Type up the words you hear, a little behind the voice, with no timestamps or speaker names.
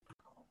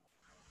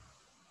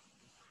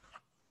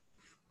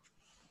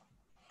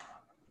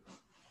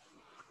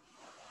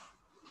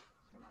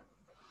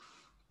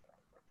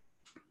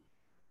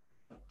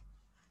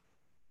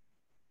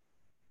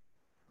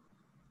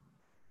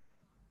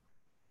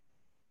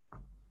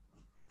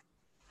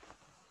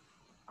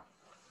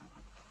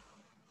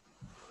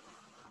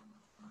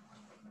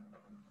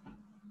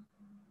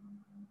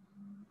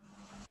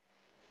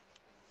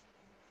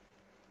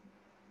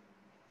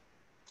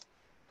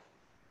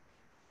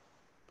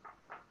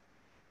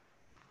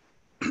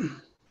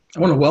I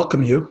want to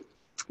welcome you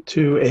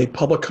to a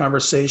public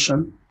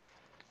conversation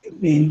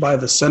convened by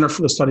the Center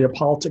for the Study of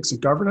Politics and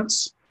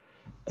Governance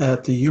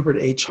at the Hubert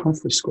H.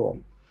 Humphrey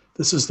School.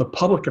 This is the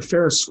Public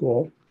Affairs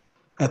School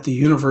at the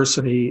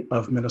University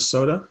of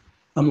Minnesota.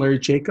 I'm Larry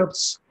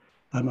Jacobs.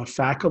 I'm a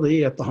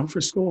faculty at the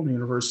Humphrey School in the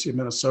University of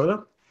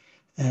Minnesota,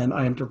 and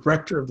I am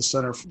director of the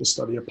Center for the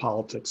Study of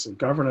Politics and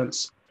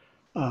Governance.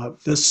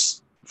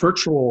 This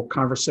virtual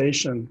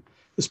conversation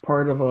is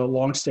part of a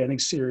longstanding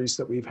series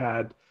that we've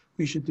had.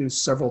 We should do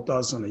several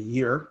dozen a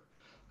year.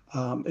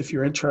 If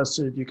you're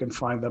interested, you can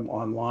find them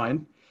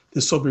online.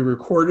 This will be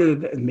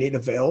recorded and made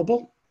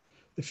available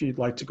if you'd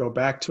like to go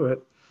back to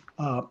it.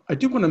 I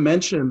do want to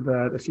mention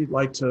that if you'd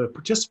like to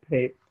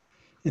participate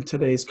in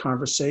today's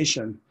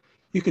conversation,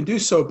 you can do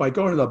so by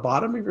going to the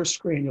bottom of your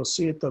screen. You'll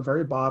see at the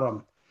very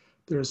bottom,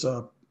 there's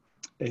a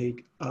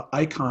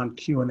icon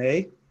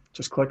Q&A.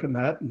 Just click on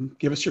that and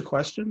give us your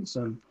questions,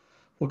 and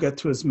we'll get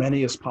to as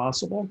many as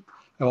possible.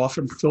 I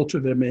often filter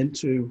them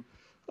into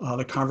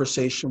the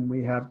conversation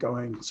we have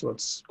going, so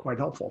it's quite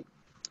helpful.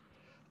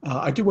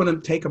 I do want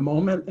to take a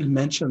moment and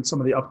mention some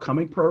of the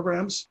upcoming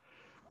programs.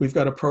 We've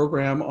got a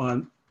program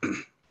on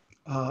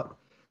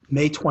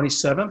May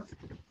 27th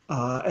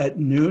at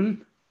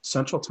noon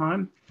Central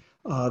Time.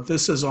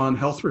 This is on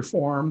health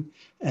reform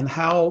and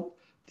how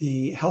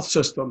the health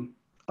system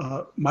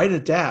might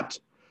adapt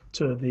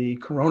to the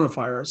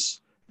coronavirus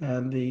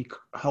and the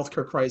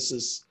healthcare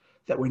crisis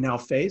that we now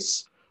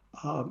face.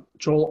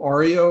 Joel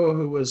Arrio,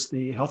 who was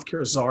the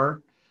healthcare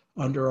czar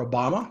under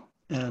Obama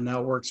and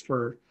now works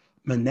for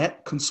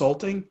Manette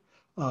Consulting,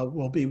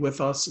 will be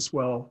with us, as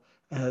well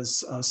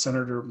as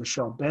Senator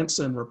Michelle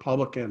Benson,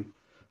 Republican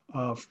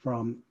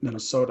from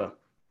Minnesota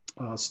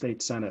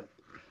State Senate.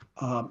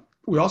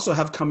 We also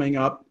have coming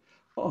up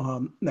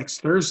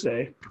next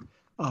Thursday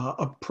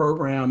a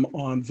program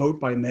on vote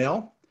by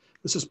mail.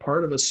 This is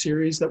part of a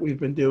series that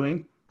we've been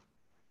doing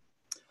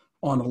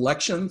on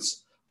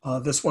elections.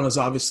 This one is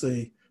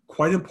obviously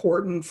quite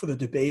important for the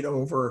debate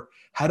over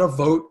how to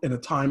vote in a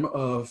time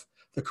of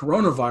the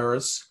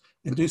coronavirus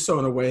and do so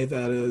in a way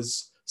that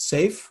is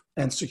safe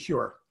and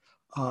secure.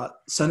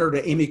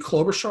 Senator Amy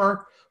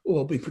Klobuchar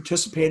will be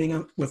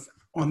participating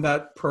on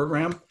that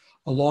program,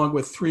 along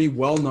with three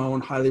well-known,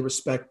 highly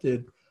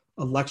respected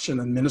election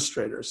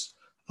administrators.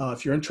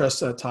 If you're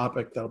interested in that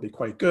topic, that'll be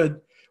quite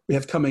good. We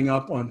have coming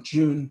up on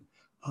June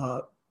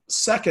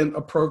 2nd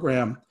a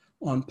program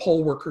on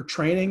poll worker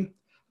training,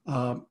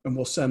 and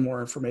we'll send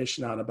more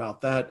information out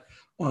about that.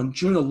 On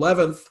June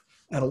 11th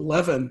at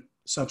 11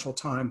 Central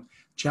Time,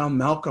 John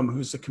Malcolm,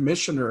 who's the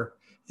commissioner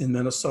in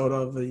Minnesota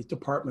of the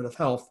Department of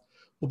Health,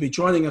 will be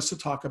joining us to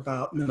talk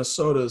about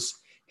Minnesota's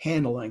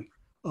handling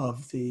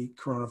of the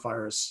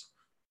coronavirus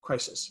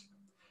crisis.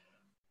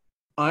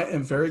 I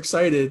am very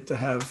excited to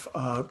have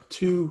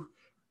two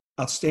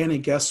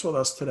outstanding guests with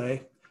us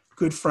today,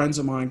 good friends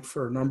of mine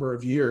for a number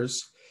of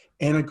years.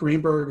 Anna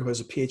Greenberg, who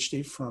has a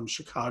PhD from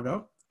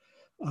Chicago,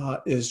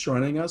 is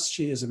joining us.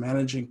 She is a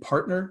managing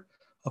partner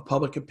of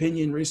public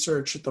opinion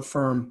research at the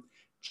firm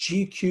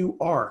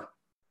GQR.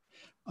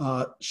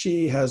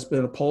 She has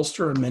been a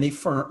pollster in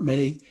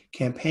many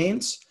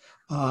campaigns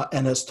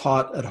and has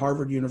taught at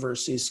Harvard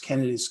University's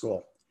Kennedy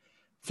School.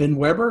 Vin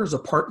Weber is a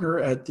partner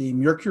at the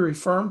Mercury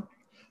firm,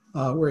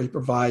 where he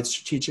provides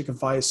strategic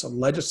advice on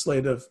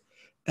legislative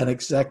and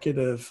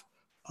executive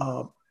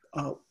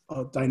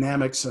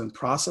dynamics and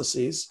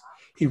processes.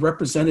 He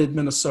represented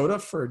Minnesota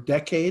for a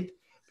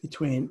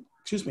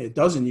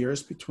dozen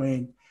years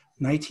between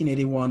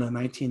 1981 and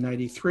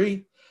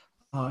 1993.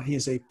 He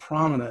is a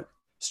prominent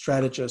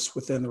strategist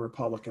within the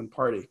Republican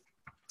Party.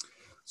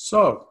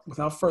 So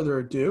without further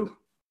ado,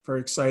 very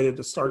excited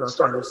to start our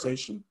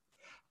conversation.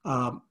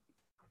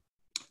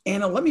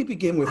 Anna, let me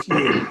begin with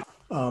you.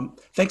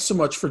 Thanks so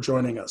much for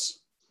joining us.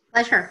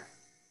 Pleasure.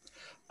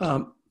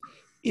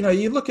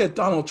 You look at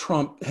Donald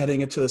Trump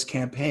heading into this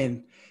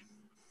campaign,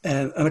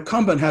 and an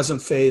incumbent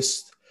hasn't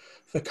faced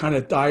the kind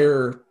of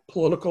dire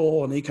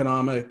political and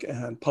economic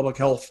and public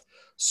health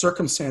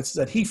circumstances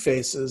that he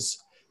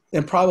faces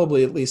in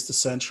probably at least a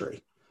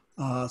century.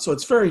 So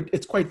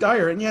it's quite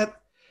dire. And yet,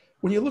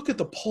 when you look at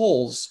the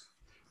polls,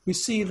 we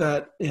see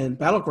that in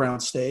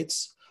battleground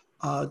states,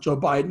 Joe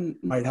Biden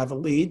might have a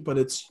lead, but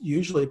it's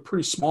usually a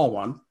pretty small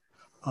one.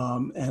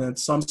 And in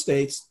some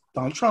states,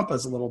 Donald Trump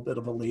has a little bit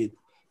of a lead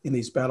in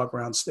these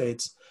battleground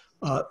states.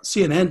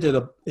 CNN did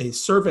a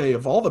survey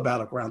of all the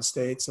battleground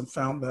states and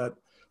found that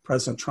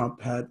President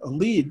Trump had a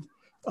lead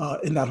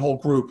in that whole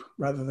group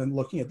rather than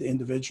looking at the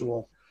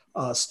individual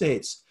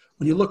states.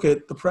 When you look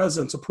at the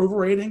president's approval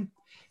rating,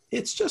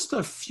 it's just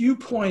a few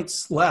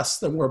points less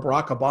than where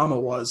Barack Obama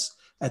was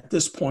at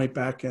this point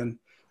back in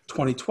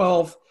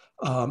 2012.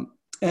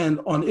 And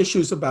on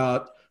issues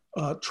about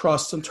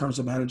trust in terms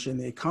of managing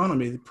the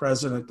economy, the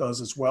president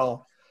does as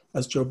well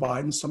as Joe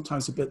Biden,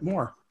 sometimes a bit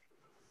more.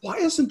 Why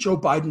isn't Joe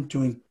Biden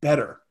doing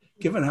better,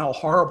 given how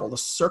horrible the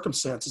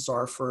circumstances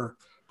are for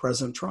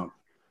President Trump?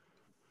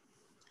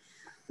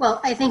 Well,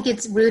 I think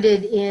it's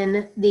rooted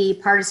in the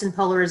partisan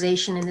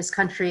polarization in this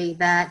country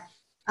that,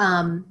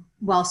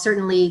 while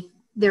certainly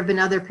there have been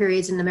other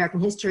periods in American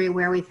history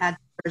where we've had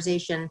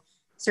polarization.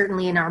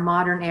 Certainly in our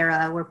modern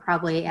era, we're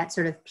probably at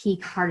sort of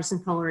peak partisan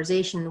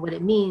polarization. What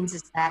it means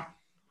is that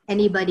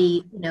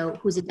anybody,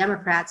 who's a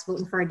Democrat is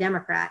voting for a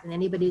Democrat, and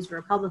anybody who's a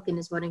Republican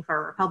is voting for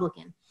a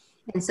Republican.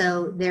 And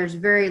so there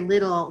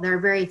are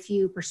very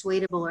few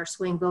persuadable or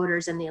swing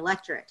voters in the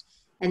electorate.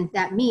 And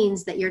that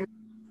means that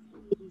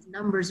these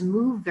numbers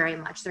move very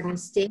much. They're going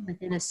to stay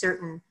within a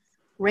certain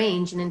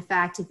range. And in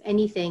fact, if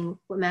anything,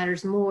 what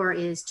matters more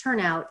is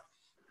turnout,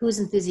 who's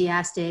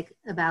enthusiastic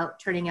about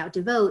turning out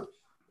to vote.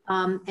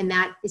 And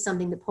that is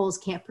something that polls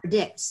can't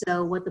predict.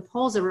 So what the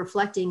polls are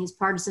reflecting is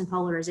partisan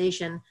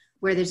polarization,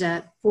 where there's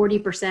a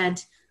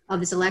 40% of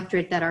this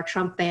electorate that are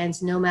Trump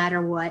fans, no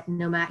matter what,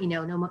 no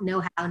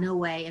how, no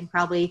way, and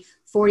probably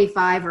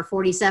 45 or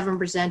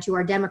 47% who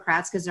are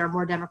Democrats, because there are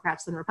more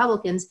Democrats than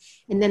Republicans,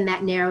 and then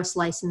that narrow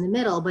slice in the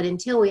middle. But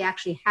until we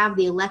actually have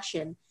the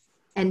election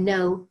and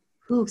know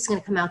who's going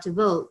to come out to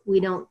vote, we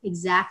don't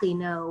exactly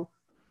know,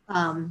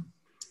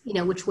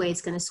 which way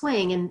it's going to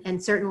swing.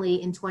 And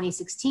certainly in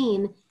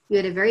 2016, you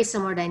had a very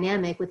similar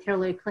dynamic with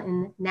Hillary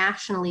Clinton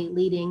nationally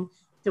leading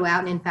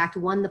throughout, and in fact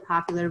won the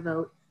popular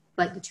vote.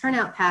 But the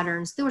turnout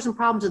patterns, there were some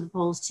problems with the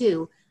polls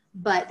too,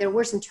 but there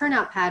were some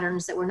turnout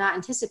patterns that were not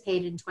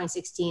anticipated in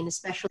 2016,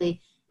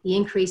 especially the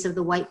increase of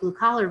the white blue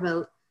collar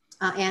vote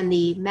and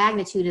the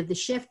magnitude of the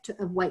shift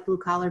of white blue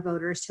collar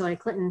voters to Hillary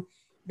Clinton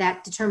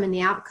that determined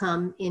the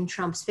outcome in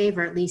Trump's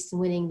favor, at least in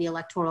winning the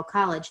Electoral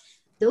College.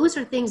 Those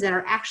are things that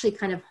are actually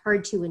kind of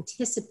hard to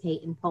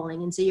anticipate in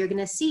polling. And so you're going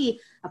to see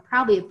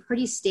probably a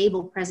pretty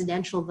stable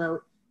presidential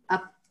vote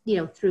up,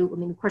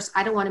 through, of course,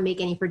 I don't want to make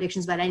any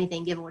predictions about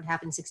anything given what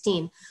happened in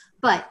 2016,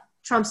 but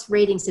Trump's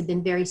ratings have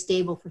been very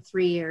stable for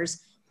 3 years.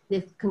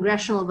 The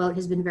congressional vote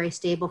has been very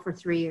stable for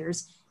 3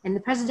 years. And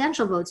the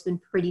presidential vote's been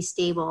pretty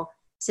stable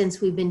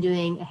since we've been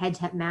doing a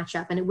head-to-head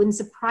matchup. And it wouldn't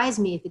surprise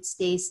me if it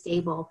stays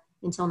stable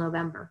until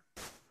November.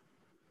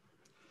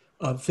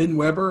 Vin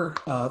Weber,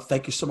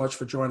 thank you so much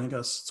for joining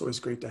us. It's always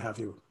great to have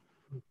you.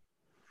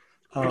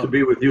 Great to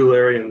be with you,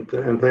 Larry,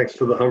 and thanks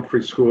to the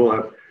Humphrey School.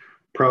 I'm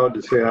proud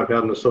to say I've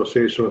had an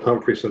association with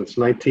Humphrey since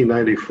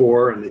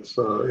 1994, and it's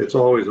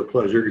always a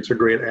pleasure. It's a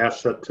great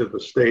asset to the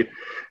state.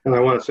 And I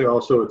want to say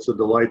also it's a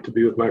delight to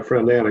be with my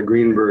friend Anna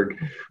Greenberg.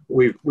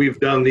 We've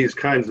done these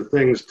kinds of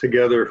things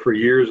together for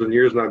years and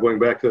years now, going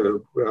back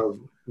to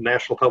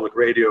National Public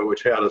Radio,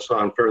 which had us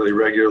on fairly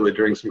regularly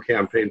during some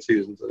campaign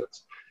seasons, and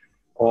it's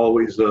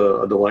always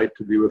a delight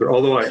to be with her.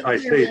 Although I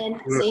say,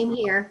 same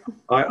here.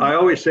 I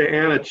always say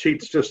Anna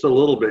cheats just a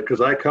little bit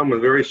because I come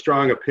with very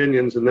strong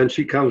opinions and then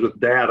she comes with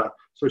data.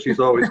 So she's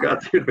always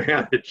got the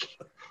advantage.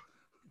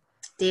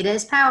 Data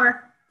is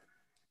power.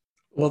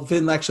 Well,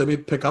 Vin, actually, let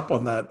me pick up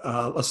on that.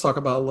 Let's talk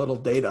about a little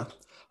data.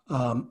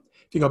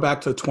 If you go back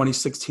to the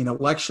 2016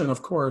 election,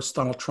 of course,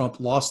 Donald Trump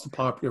lost the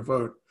popular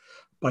vote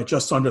by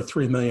just under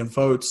 3 million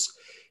votes.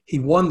 He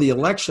won the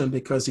election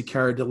because he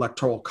carried the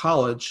Electoral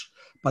College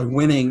by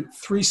winning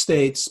 3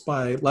 states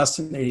by less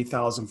than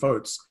 80,000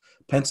 votes,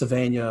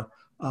 Pennsylvania,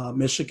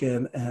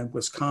 Michigan, and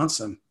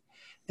Wisconsin.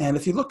 And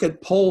if you look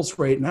at polls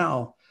right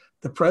now,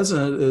 the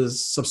president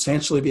is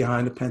substantially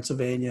behind in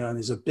Pennsylvania and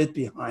he's a bit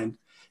behind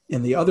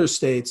in the other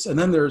states. And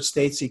then there are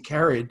states he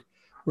carried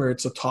where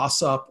it's a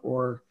toss-up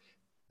or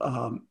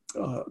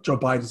Joe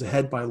Biden's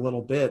ahead by a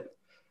little bit.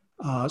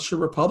 Should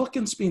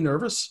Republicans be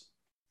nervous?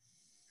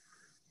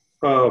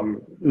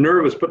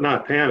 Nervous but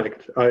not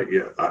panicked.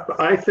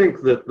 I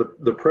think that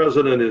the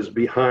president is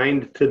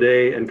behind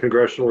today and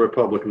congressional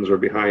Republicans are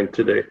behind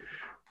today.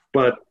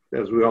 But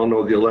as we all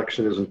know, the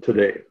election isn't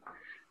today.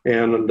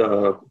 And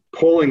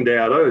polling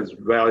data is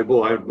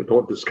valuable. I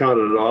don't discount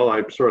it at all.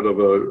 I'm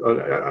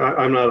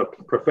I'm not a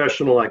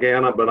professional like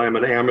Anna, but I'm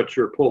an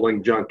amateur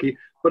polling junkie.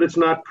 But it's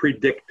not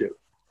predictive.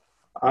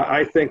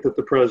 I think that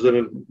the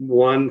president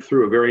won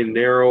through a very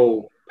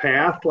narrow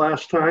path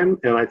last time,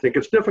 and I think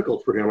it's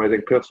difficult for him. I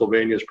think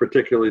Pennsylvania is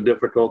particularly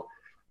difficult.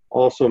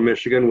 Also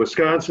Michigan.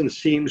 Wisconsin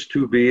seems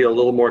to be a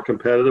little more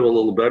competitive, a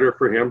little better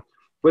for him,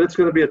 but it's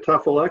going to be a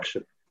tough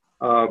election.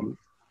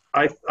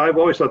 I've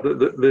always thought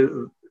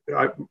that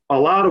a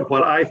lot of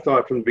what I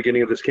thought from the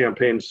beginning of this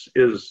campaign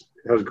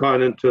has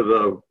gone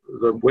into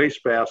the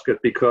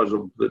wastebasket because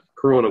of the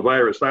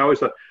coronavirus. I always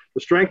thought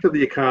the strength of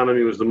the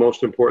economy was the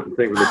most important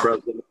thing for the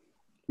president.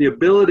 The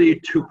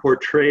ability to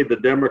portray the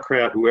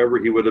Democrat, whoever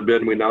he would have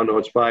been, we now know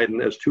it's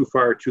Biden, as too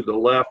far to the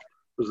left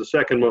was the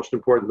second most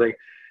important thing.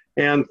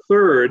 And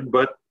third,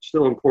 but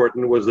still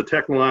important, was the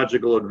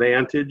technological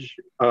advantage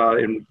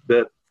in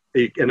that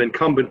an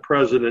incumbent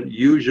president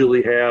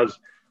usually has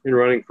in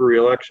running for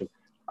re-election.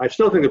 I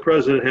still think the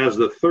president has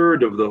the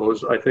third of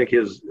those. I think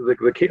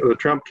the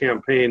Trump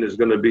campaign is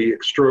going to be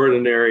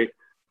extraordinary.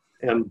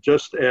 And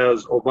just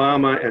as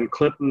Obama and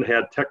Clinton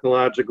had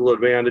technological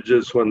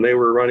advantages when they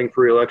were running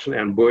for re-election,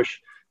 and Bush,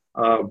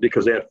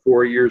 because they had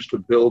 4 years to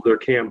build their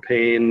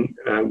campaign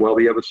while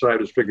the other side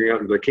was figuring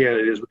out who their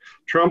candidate is,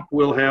 Trump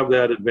will have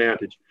that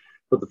advantage.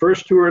 But the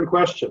first two are in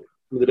question.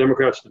 The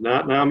Democrats did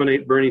not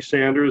nominate Bernie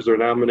Sanders. They're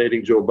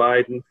nominating Joe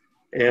Biden.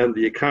 And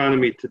the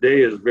economy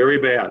today is very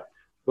bad.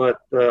 But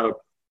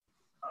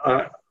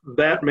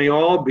that may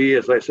all be,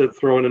 as I said,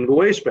 thrown into the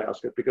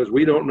wastebasket because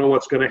we don't know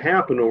what's going to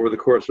happen over the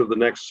course of the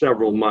next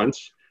several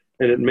months.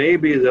 And it may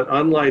be that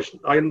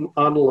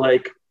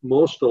unlike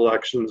most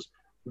elections,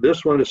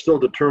 this one is still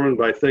determined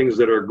by things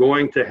that are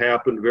going to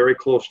happen very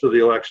close to the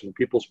election.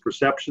 People's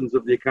perceptions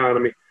of the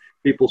economy,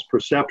 people's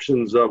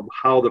perceptions of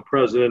how the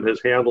president has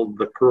handled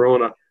the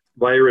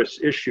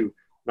coronavirus issue.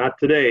 Not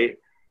today,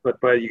 but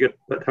by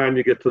the time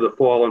you get to the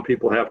fall and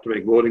people have to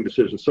make voting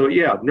decisions. So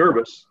yeah,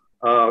 nervous.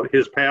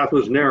 His path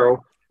was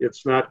narrow.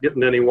 It's not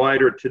getting any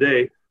wider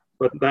today,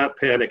 but not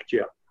panicked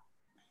yet.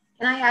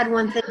 Can I add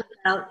one thing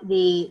about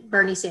the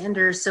Bernie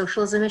Sanders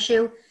socialism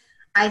issue?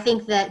 I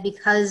think that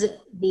because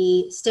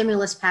the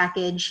stimulus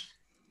package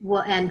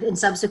and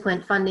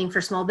subsequent funding for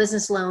small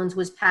business loans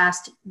was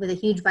passed with a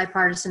huge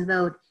bipartisan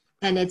vote,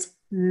 and it's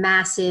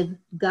massive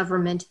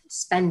government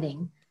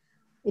spending,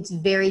 it's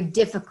very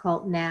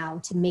difficult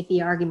now to make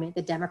the argument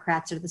that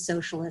Democrats are the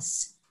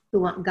socialists who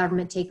want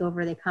government to take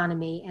over the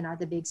economy and are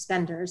the big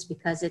spenders,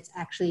 because it's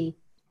actually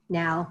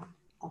now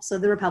also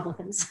the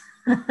Republicans.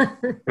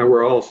 And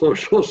we're all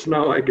socialists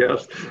now, I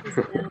guess.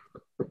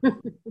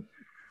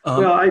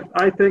 Well,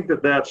 I think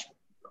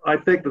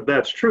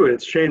that's true.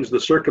 It's changed the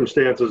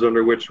circumstances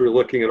under which we're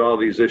looking at all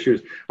these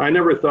issues. I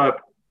never thought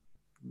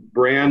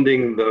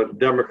branding the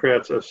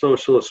Democrats as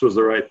socialists was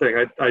the right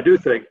thing. I do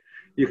think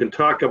you can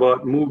talk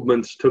about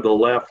movements to the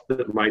left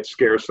that might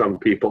scare some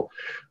people.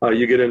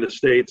 You get into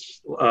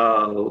states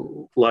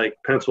like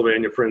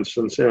Pennsylvania, for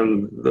instance,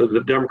 and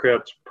the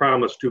Democrats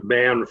promised to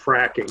ban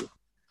fracking.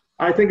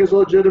 I think is a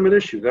legitimate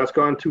issue. That's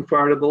gone too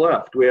far to the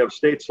left. We have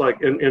states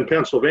like in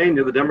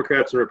Pennsylvania, the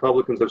Democrats and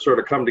Republicans have sort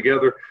of come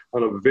together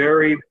on a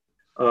very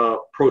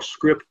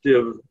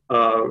proscriptive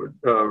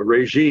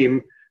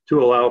regime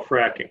to allow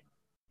fracking.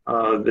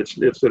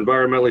 It's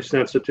environmentally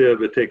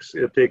sensitive. It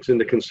takes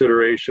into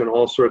consideration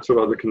all sorts of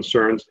other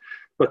concerns.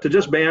 But to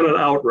just ban it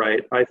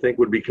outright, I think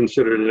would be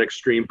considered an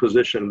extreme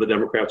position the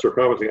Democrats are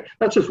promising.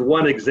 That's just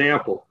one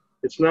example.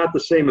 It's not the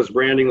same as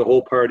branding the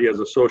whole party as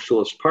a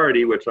socialist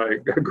party, which I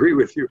agree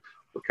with you.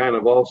 We're kind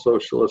of all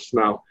socialists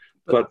now.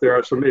 But there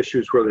are some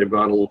issues where they've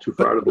gone a little too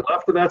far to the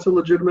left, and that's a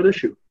legitimate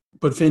issue.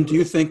 But Vin, do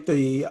you think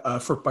the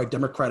effort by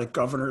Democratic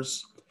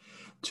governors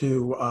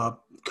to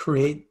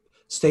create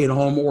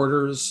stay-at-home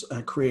orders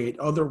and create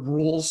other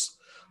rules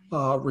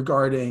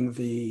regarding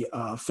the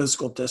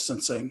physical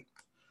distancing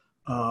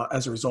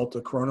as a result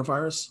of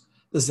coronavirus,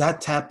 does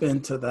that tap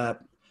into that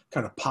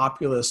kind of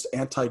populist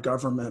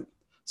anti-government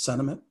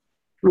sentiment?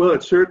 Well,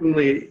 it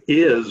certainly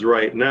is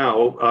right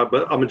now,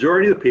 but a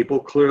majority of the people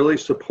clearly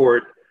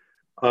support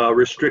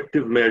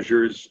restrictive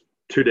measures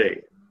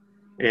today.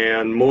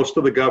 And most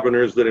of the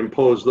governors that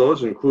impose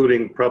those,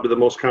 including probably the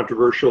most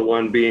controversial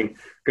one being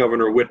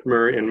Governor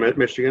Whitmer in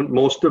Michigan,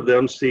 most of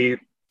them see,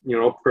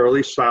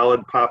 fairly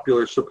solid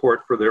popular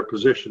support for their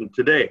position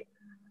today.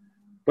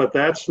 But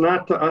that's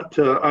not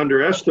to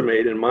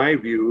underestimate, in my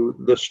view,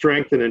 the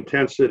strength and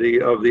intensity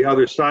of the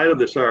other side of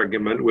this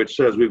argument, which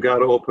says we've got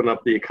to open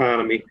up the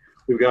economy,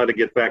 we've got to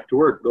get back to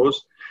work.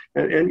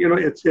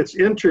 It's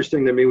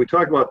interesting to me.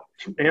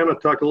 Anna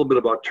talked a little bit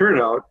about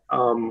turnout.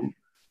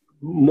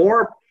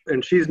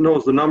 And she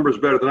knows the numbers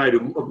better than I do.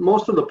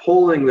 Most of the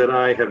polling that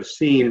I have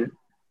seen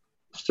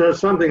says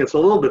something that's a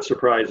little bit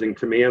surprising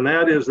to me, and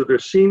that is that there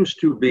seems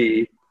to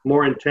be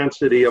more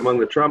intensity among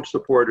the Trump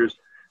supporters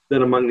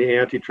than among the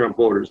anti-Trump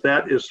voters.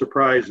 That is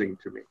surprising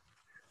to me.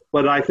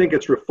 But I think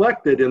it's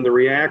reflected in the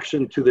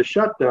reaction to the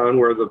shutdown,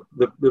 where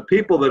the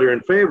people that are in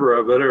favor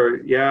of it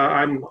are,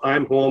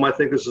 I'm home, I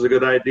think this is a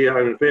good idea,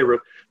 I'm in favor of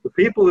it. The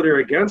people that are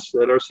against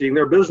it are seeing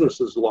their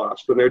businesses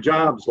lost and their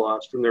jobs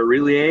lost, and they're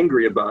really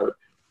angry about it.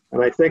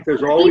 And I think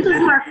there's always the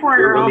people who are for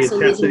it are also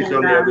losing their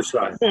on jobs. The other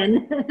side.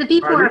 The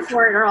people who are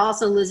for it are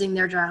also losing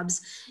their jobs,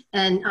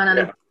 and right,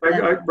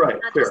 not fair.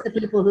 just the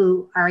people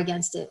who are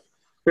against it.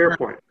 Fair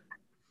point.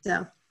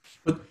 So,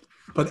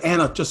 but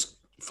Anna, just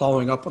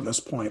following up on this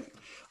point,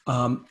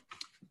 do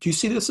you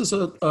see this as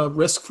a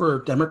risk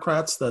for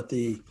Democrats that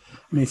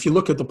if you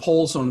look at the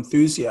polls on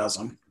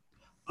enthusiasm,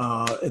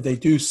 they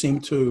do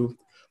seem to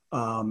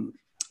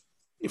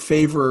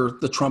favor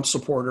the Trump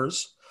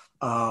supporters,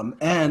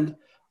 and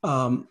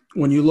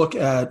when you look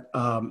at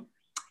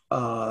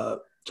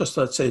just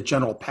let's say a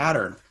general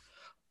pattern,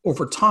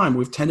 over time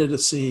we've tended to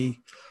see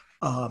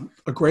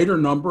a greater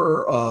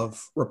number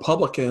of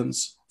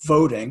Republicans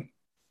voting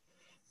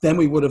than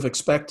we would have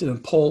expected in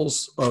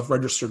polls of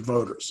registered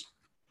voters.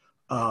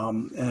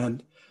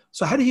 And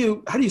so how do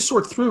you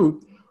sort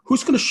through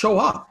who's going to show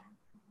up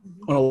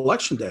on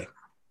election day?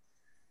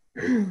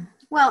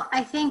 Well,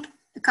 I think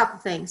a couple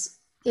things.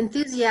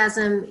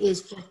 Enthusiasm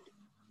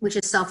which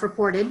is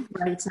self-reported,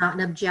 right? It's not an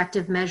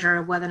objective measure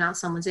of whether or not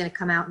someone's going to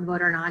come out and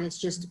vote or not. It's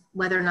just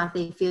whether or not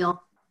they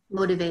feel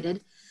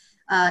motivated,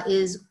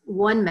 is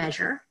one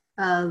measure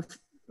of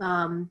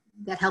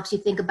that helps you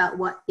think about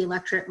what the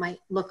electorate might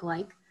look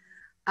like.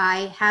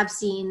 I have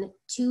seen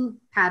two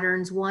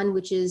patterns. One,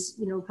 which is,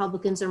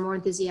 Republicans are more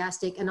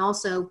enthusiastic, and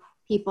also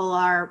people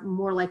are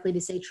more likely to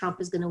say Trump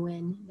is going to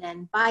win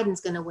than Biden's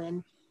going to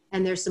win.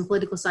 And there's some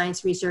political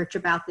science research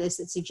about this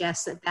that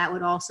suggests that that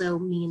would also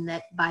mean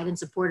that Biden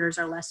supporters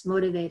are less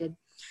motivated.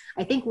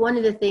 I think one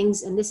of the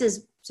things, and this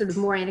is sort of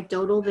more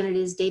anecdotal than it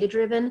is data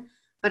driven,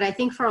 but I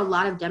think for a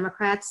lot of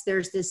Democrats,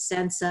 there's this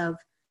sense of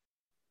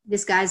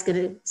this guy's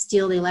going to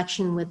steal the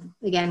election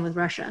with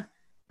Russia,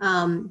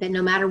 that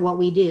no matter what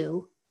we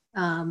do,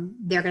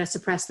 they're going to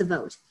suppress the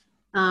vote.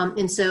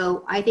 And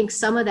so I think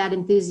some of that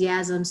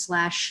enthusiasm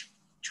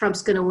 /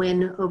 Trump's going to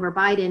win over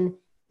Biden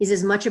is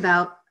as much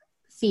about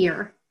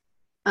fear,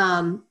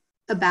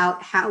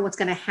 about what's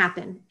going to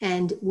happen,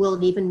 and will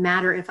it even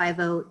matter if I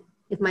vote,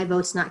 if my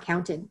vote's not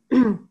counted.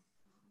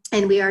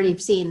 And we already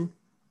have seen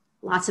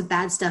lots of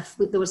bad stuff.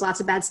 There was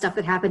lots of bad stuff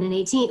that happened in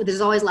 2018.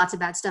 There's always lots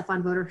of bad stuff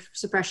on voter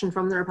suppression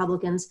from the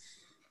Republicans.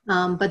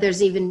 But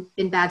there's even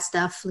been bad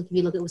stuff, like if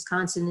you look at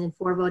Wisconsin and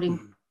 4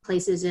 voting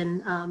places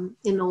in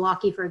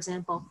Milwaukee, for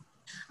example,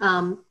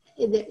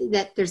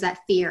 that there's that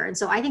fear. And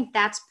so I think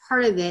that's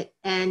part of it.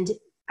 And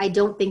I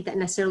don't think that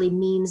necessarily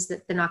means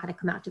that they're not going to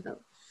come out to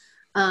vote.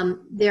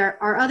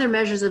 There are other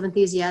measures of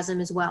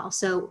enthusiasm as well.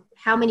 So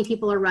how many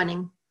people are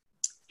running?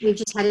 We've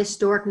just had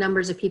historic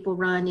numbers of people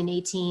run in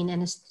 2018,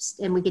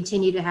 and we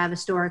continue to have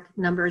historic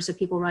numbers of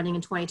people running in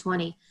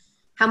 2020.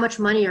 How much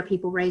money are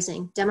people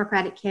raising?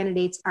 Democratic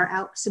candidates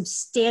are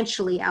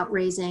substantially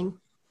outraising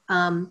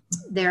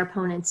their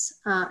opponents,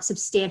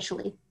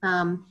 substantially.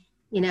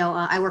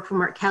 I work for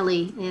Mark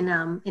Kelly in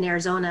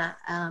Arizona.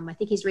 I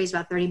think he's raised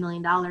about $30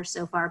 million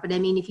so far. But I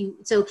mean,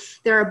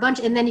 there are a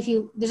bunch, and then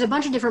there's a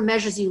bunch of different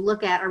measures you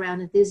look at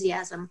around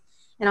enthusiasm,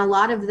 and a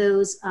lot of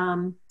those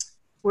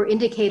were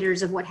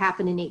indicators of what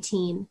happened in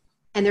 2018,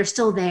 and they're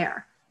still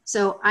there.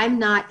 So I'm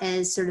not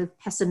as sort of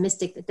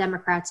pessimistic that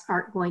Democrats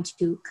aren't going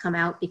to come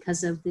out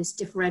because of this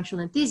differential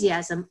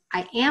enthusiasm.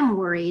 I am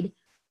worried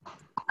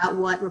about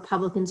what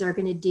Republicans are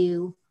going to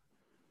do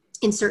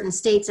in certain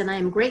states, and I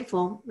am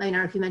grateful. I don't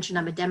know if you mentioned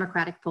I'm a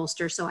Democratic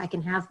pollster, so I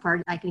can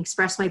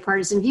express my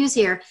partisan views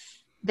here,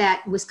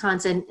 that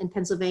Wisconsin and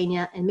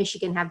Pennsylvania and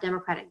Michigan have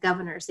Democratic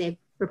governors. They have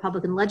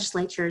Republican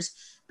legislatures,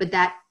 but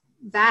that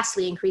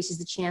vastly increases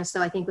the chance,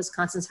 though I think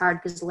Wisconsin's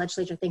hard because the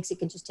legislature thinks it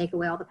can just take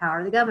away all the power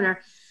of the governor,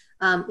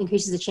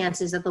 increases the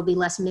chances that there'll be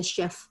less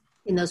mischief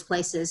in those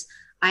places.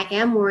 I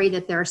am worried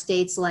that there are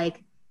states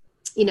like,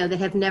 that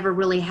have never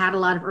really had a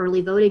lot of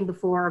early voting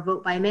before or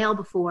vote by mail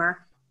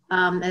before,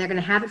 and they're going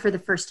to have it for the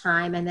first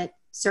time, and that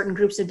certain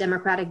groups of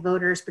Democratic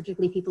voters,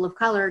 particularly people of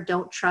color,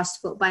 don't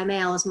trust vote by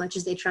mail as much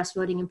as they trust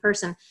voting in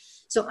person.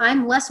 So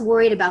I'm less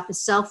worried about the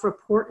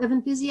self-report of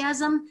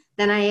enthusiasm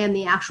than I am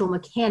the actual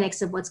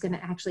mechanics of what's going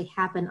to actually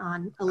happen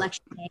on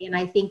election day. And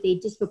I think they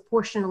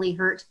disproportionately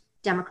hurt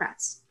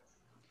Democrats.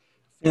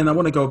 And I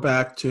want to go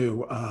back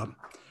to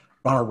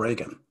Ronald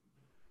Reagan.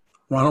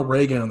 Ronald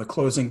Reagan in the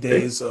closing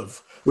days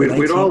of...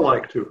 We'd all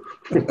like to.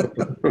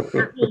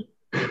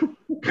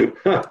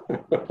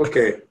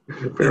 Okay,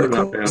 fair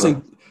enough.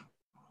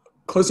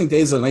 Closing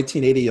days of the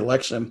 1980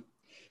 election,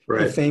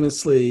 right. He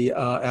famously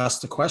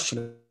asked the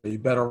question, are you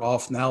better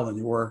off now than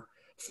you were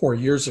 4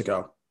 years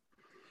ago?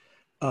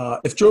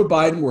 If Joe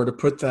Biden were to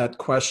put that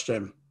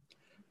question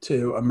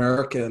to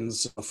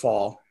Americans in the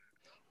fall,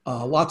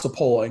 lots of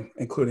polling,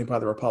 including by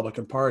the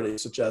Republican Party,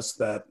 suggests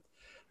that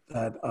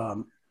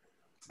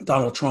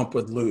Donald Trump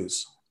would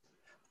lose.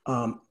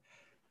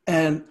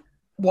 And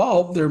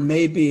while there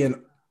may be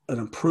an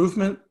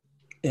improvement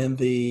in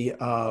the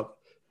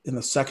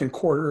second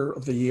quarter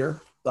of the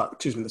year,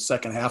 the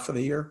second half of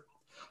the year,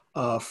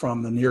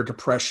 from the near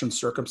depression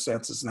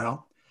circumstances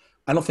now,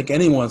 I don't think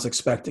anyone's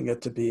expecting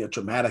it to be a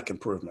dramatic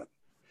improvement.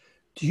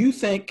 Do you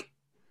think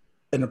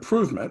an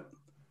improvement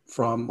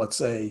from, let's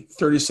say,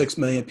 36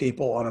 million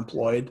people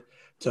unemployed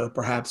to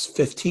perhaps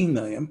 15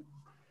 million,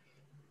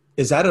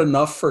 is that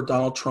enough for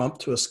Donald Trump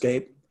to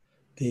escape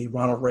the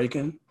Ronald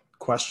Reagan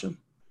question?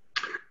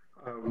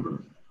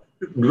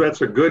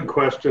 That's a good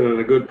question and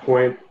a good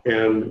point.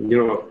 And,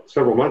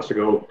 several months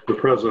ago, the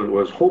president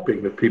was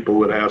hoping that people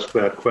would ask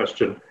that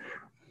question.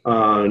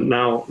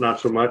 Now, not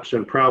so much,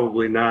 and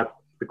probably not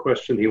the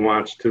question he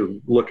wants to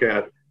look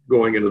at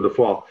going into the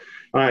fall.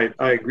 I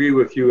agree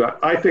with you.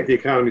 I think the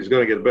economy is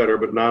going to get better,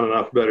 but not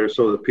enough better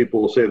so that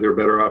people will say they're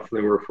better off than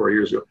they were 4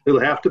 years ago. It'll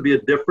have to be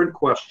a different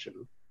question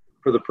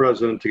for the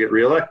president to get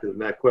reelected.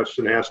 And that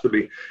question has to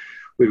be,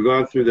 we've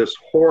gone through this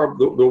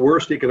horrible, the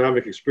worst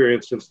economic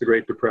experience since the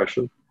Great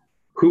Depression.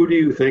 Who do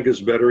you think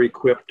is better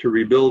equipped to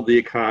rebuild the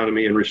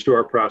economy and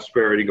restore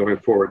prosperity going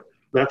forward?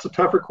 That's a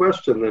tougher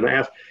question than to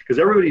ask, because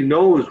everybody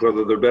knows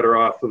whether they're better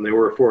off than they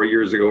were 4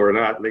 years ago or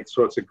not.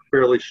 So it's a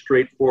fairly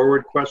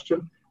straightforward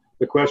question.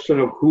 The question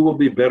of who will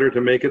be better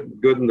to make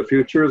it good in the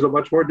future is a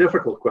much more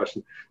difficult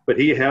question. But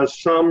he has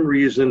some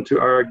reason to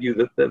argue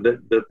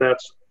that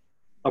that's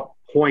a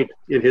point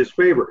in his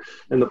favor.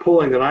 And the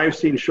polling that I've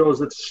seen shows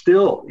that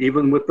still,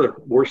 even with the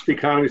worst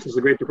economy since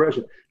the Great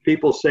Depression,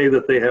 people say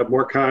that they have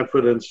more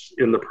confidence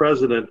in the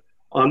president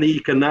on the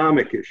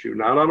economic issue,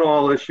 not on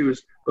all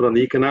issues, but on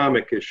the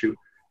economic issue,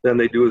 than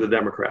they do the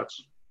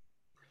Democrats.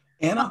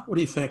 Anna, what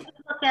do you think?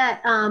 Look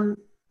at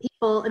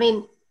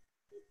people,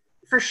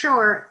 for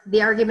sure,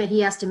 the argument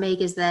he has to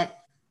make is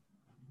that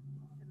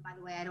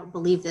I don't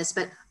believe this,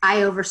 but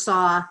I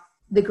oversaw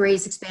the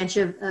greatest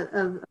expansion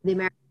of the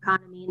American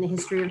economy in the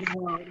history of the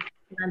world,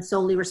 and I'm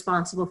solely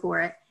responsible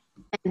for it.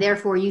 And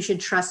therefore, you should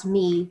trust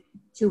me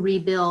to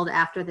rebuild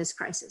after this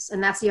crisis.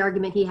 And that's the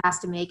argument he has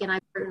to make. And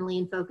I've certainly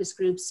in focus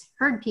groups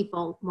heard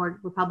people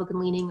more Republican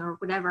leaning or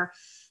whatever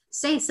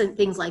say some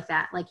things like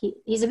that. Like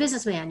he's a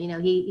businessman,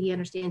 he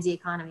understands the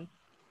economy.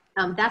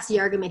 That's the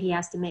argument he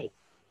has to make.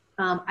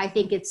 I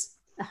think it's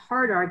a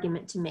hard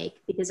argument to make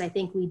because I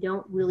think we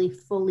don't really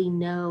fully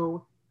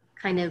know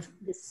kind of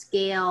the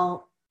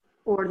scale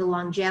or the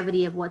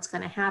longevity of what's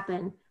going to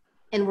happen.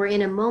 And we're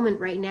in a moment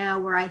right now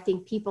where I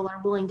think people are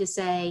willing to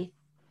say,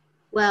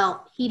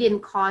 well, he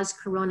didn't cause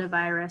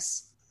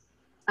coronavirus.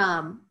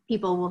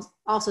 People will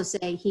also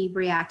say he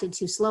reacted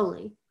too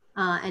slowly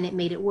and it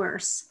made it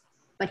worse.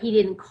 But he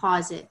didn't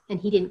cause it, and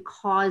he didn't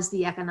cause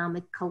the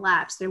economic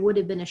collapse. There would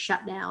have been a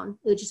shutdown.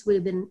 It just would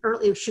have been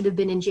early. It should have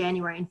been in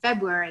January and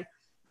February.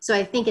 So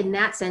I think in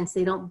that sense,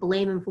 they don't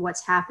blame him for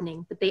what's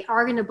happening, but they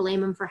are going to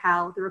blame him for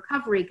how the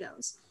recovery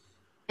goes.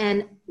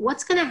 And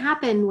what's going to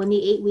happen when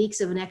the 8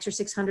 weeks of an extra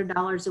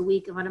 $600 a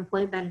week of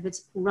unemployment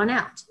benefits run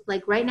out?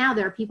 Like right now,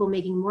 there are people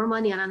making more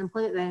money on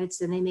unemployment benefits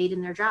than they made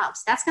in their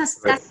jobs. That's going to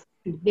that's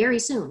very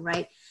soon,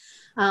 right?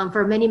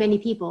 For many, many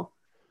people.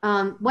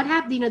 What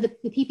happened?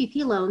 The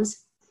PPP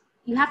loans.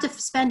 You have to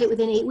spend it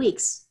within 8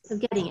 weeks of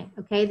getting it,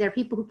 okay? There are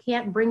people who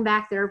can't bring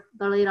back their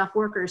laid off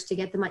workers to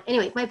get the money.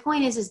 Anyway, my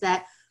point is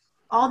that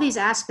all these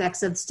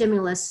aspects of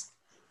stimulus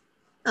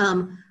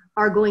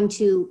are going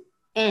to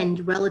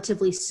end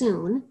relatively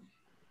soon,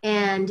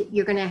 and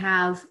you're going to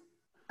have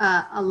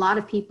a lot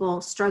of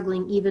people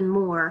struggling even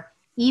more,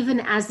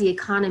 even as the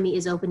economy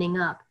is opening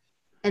up.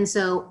 And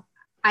so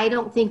I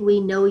don't think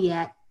we know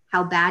yet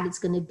how bad it's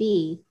going to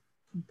be.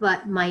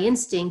 But my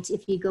instinct,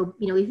 if you go,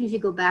 even if you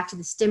go back to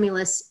the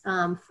stimulus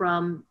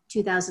from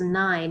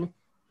 2009,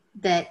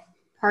 that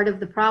part of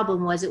the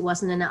problem was it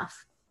wasn't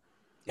enough.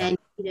 And,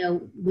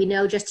 we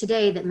know just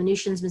today that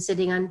Mnuchin's been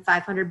sitting on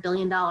 $500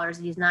 billion that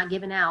he's not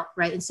given out,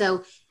 right? And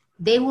so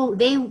they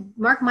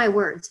mark my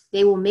words,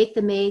 they will make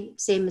the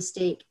same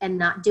mistake and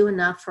not do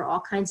enough for all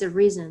kinds of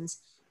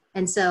reasons.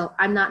 And so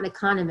I'm not an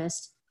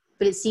economist,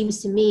 but it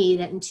seems to me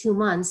that in 2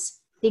 months,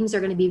 things are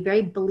going to be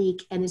very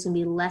bleak and there's going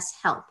to be less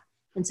help.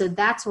 And so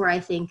that's where I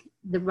think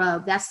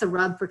that's the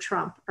rub for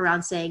Trump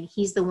around saying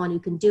he's the one who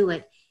can do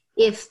it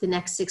if the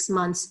next 6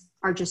 months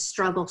are just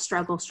struggle,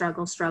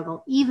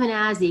 even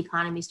as the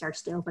economy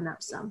starts to open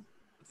up some.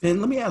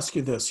 And let me ask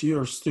you this.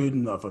 You're a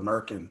student of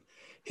American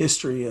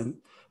history, and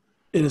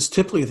it is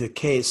typically the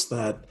case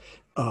that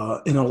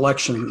in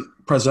an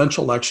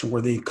presidential election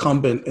where the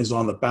incumbent is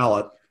on the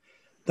ballot,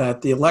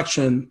 that the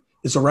election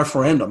is a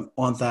referendum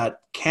on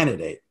that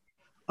candidate.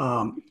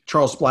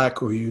 Charles Black,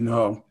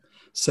 who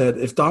said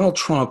if Donald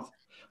Trump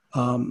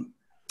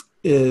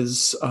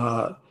is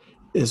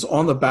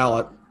on the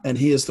ballot and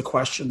he is the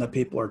question that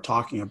people are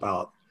talking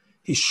about,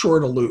 he's sure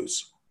to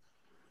lose.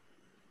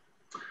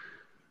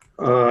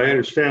 I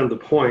understand the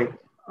point.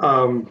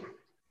 And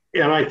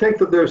I think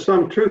that there's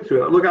some truth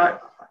to it. Look,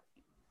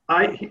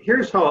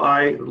 here's how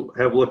I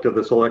have looked at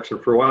this election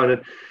for a while.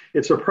 And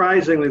it's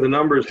surprisingly, the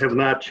numbers have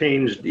not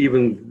changed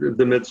even in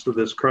the midst of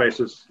this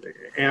crisis.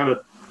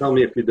 Anna, tell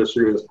me if you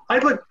disagree with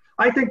this.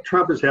 I think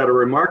Trump has had a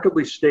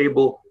remarkably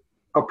stable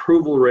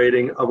approval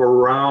rating of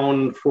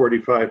around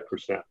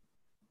 45%,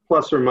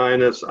 plus or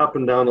minus, up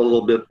and down a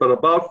little bit, but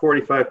about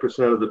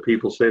 45% of the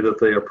people say that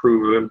they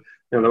approve of him,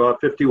 and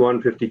about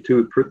 51,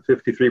 52,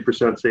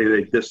 53% say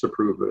they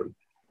disapprove of him.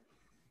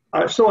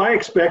 So I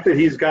expect that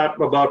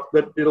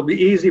that it'll be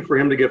easy for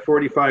him to get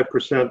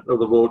 45% of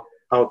the vote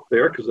out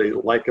there because they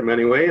like him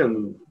anyway,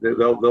 and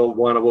they'll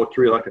want to vote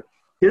to reelect him.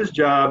 His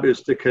job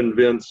is to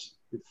convince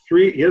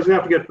he doesn't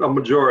have to get a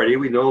majority.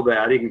 We know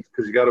that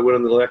because he's got to win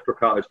in the electoral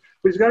college.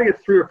 But he's got to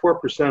get 3 or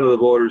 4% of the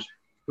voters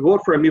to vote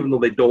for him, even though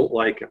they don't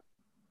like him.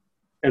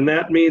 And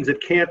that means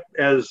it can't,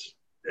 as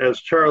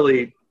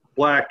Charlie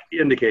Black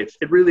indicates,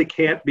 it really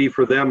can't be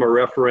for them a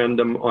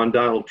referendum on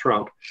Donald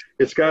Trump.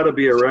 It's got to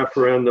be a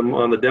referendum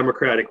on the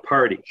Democratic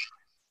Party.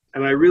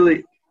 And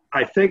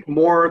I think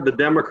more the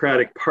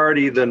Democratic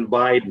Party than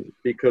Biden,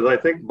 because I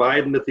think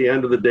Biden at the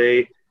end of the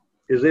day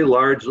is a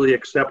largely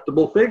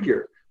acceptable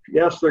figure.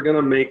 Yes, they're going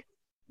to make,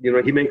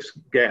 he makes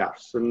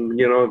gaffes, and,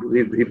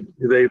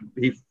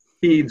 he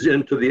feeds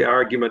into the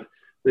argument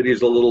that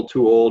he's a little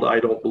too old. I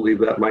don't believe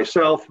that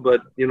myself,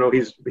 but,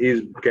 he's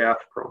gaffe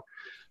prone.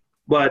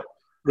 But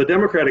the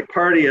Democratic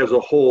Party as a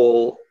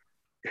whole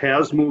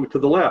has moved to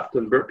the left,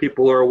 and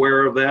people are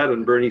aware of that.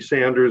 And Bernie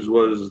Sanders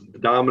was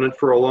dominant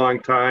for a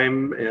long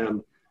time,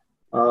 and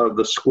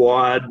the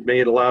squad has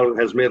made a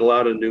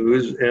lot of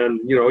news. And,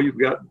 you've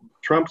got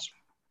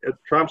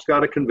Trump's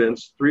got to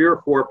convince 3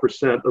 or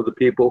 4% of the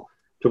people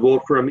to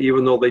vote for him,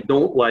 even though they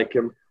don't like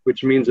him,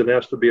 which means it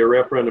has to be a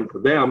referendum for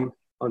them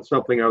on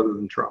something other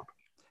than Trump.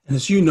 And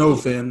as you know,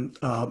 Vin,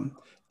 and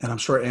I'm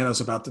sure Anna's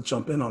about to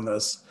jump in on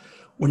this,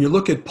 when you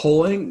look at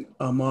polling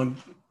among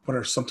what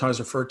are sometimes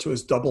referred to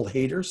as double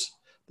haters,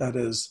 that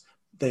is,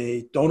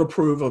 they don't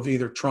approve of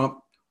either Trump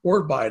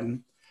or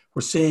Biden,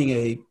 we're seeing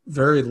a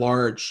very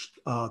large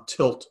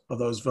tilt of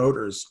those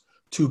voters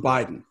to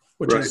Biden,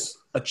 which Right. is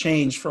a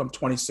change from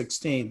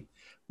 2016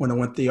 when it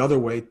went the other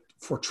way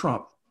for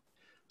Trump.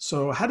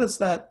 So how does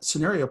that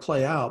scenario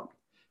play out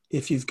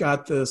if you've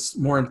got this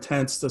more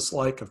intense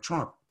dislike of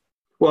Trump?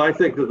 Well, I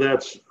think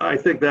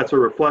that's a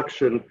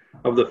reflection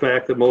of the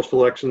fact that most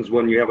elections,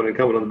 when you have an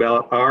incumbent on the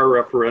ballot, are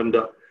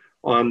referenda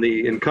on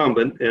the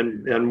incumbent,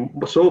 and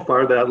so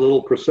far that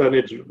little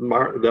percentage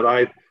that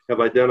I have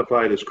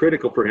identified as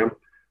critical for him,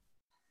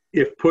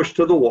 if pushed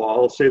to the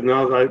wall, say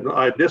no,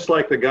 I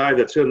dislike the guy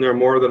that's in there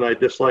more than I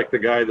dislike the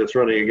guy that's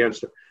running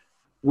against him,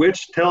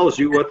 which tells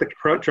you what the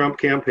Trump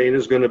campaign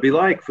is going to be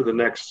like for the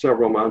next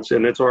several months,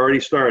 and it's already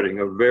starting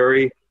a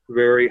very,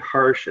 very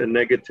harsh and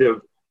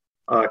negative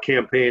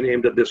campaign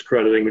aimed at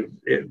discrediting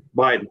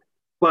Biden.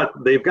 But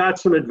they've got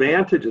some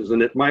advantages,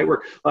 and it might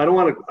work. I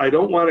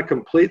don't want to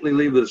completely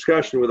leave the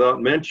discussion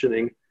without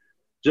mentioning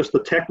just the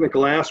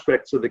technical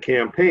aspects of the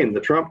campaign.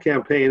 The Trump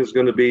campaign is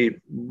going to be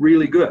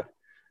really good.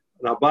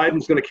 Now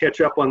Biden's going to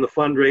catch up on the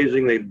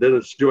fundraising. They did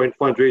a joint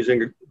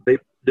fundraising. They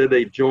did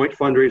a joint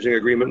fundraising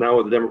agreement now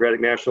with the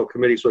Democratic National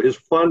Committee, so his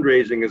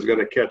fundraising is going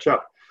to catch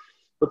up.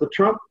 But the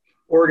Trump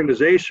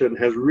organization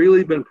has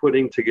really been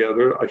putting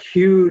together a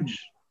huge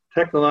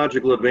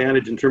technological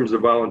advantage in terms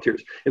of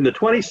volunteers. In the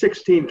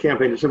 2016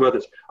 campaign, just about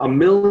this, 1.5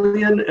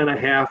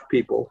 million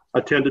people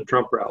attended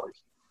Trump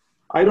rallies.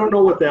 I don't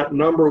know what that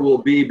number will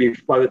be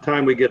by the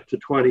time we get to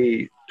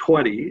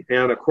 2020.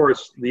 And of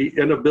course, the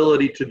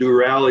inability to do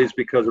rallies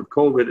because of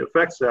COVID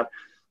affects that.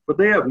 But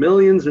they have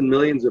millions and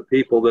millions of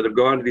people that have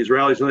gone to these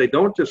rallies, and they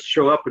don't just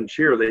show up and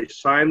cheer. They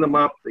sign them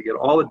up. They get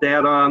all the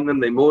data on them.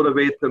 They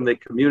motivate them. They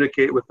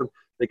communicate with them.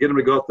 They get them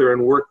to go out there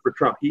and work for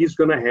Trump. He's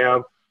going to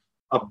have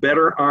a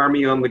better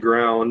army on the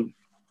ground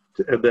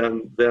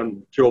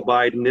than Joe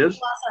Biden is.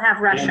 We'll also have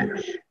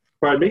Russia.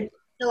 Pardon me?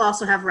 He'll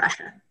also have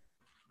Russia.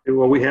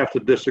 Well, we have to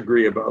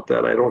disagree about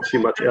that. I don't see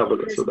much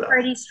evidence of that.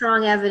 Pretty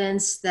strong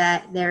evidence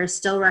that there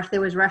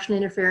was Russian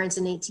interference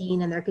in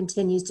 2018, and there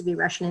continues to be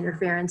Russian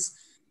interference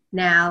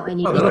now.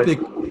 And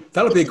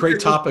that'll be a great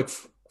topic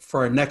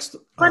for our next.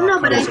 But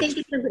no, but I think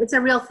it's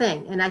a real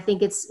thing, and I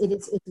think it's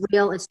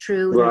real. It's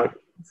true. Right.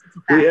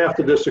 We have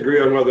to disagree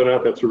on whether or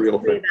not that's a real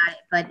thing.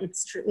 But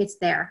it's true. It's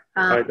there.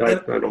 I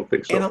don't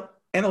think so.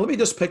 And let me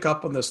just pick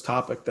up on this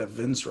topic that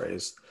Vince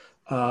raised.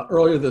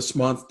 Earlier this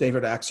month,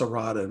 David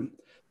Axelrod and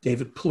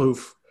David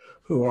Plouffe,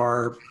 who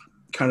are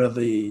kind of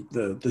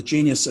the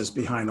geniuses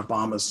behind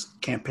Obama's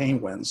campaign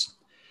wins,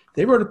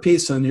 they wrote a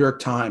piece in the New York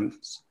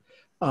Times,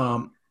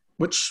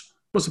 which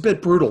was a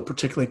bit brutal,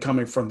 particularly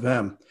coming from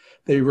them.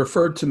 They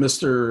referred to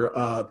Mr.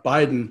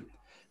 Biden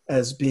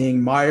as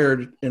being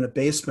mired in a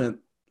basement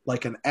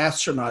like an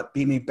astronaut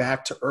beaming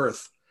back to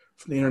Earth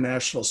from the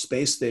International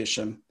Space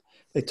Station.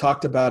 They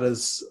talked about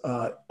his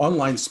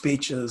online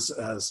speeches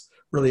as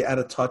really out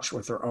of touch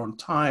with their own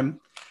time.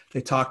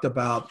 They talked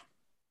about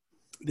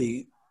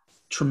the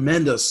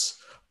tremendous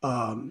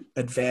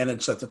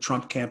advantage that the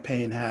Trump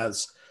campaign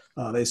has.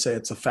 They say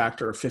it's a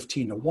factor of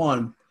 15 to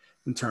 1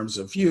 in terms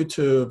of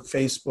YouTube,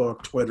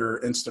 Facebook,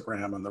 Twitter,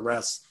 Instagram, and the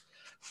rest.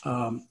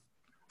 How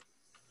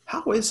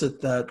is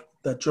it that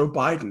Joe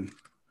Biden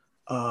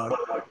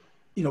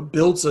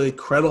builds a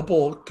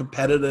credible,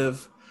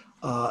 competitive,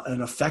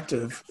 and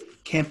effective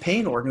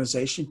campaign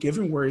organization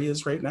given where he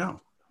is right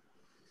now?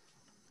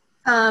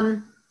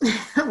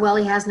 Well,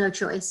 he has no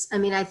choice. I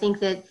mean, I think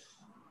that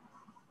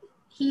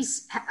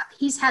he's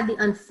had the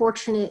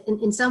unfortunate,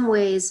 in some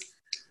ways,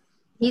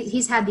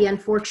 he's had the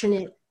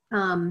unfortunate,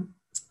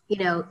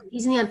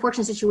 he's in the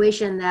unfortunate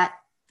situation that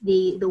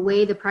the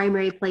way the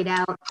primary played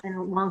out and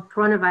along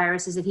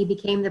coronavirus is that he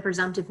became the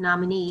presumptive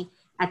nominee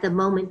at the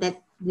moment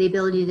that the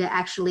ability to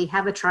actually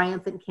have a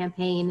triumphant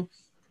campaign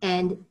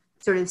and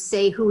sort of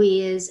say who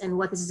he is and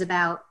what this is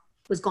about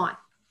was gone.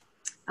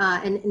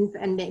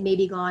 And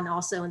maybe gone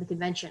also in the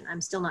convention.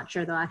 I'm still not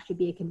sure there'll actually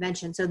be a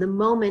convention. So the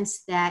moments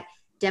that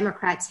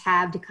Democrats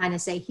have to kind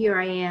of say, here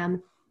I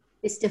am,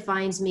 this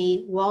defines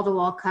me,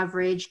 wall-to-wall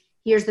coverage,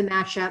 here's the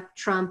matchup,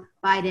 Trump,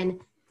 Biden,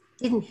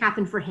 didn't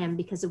happen for him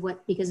because of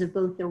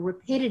both the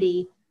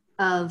rapidity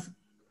of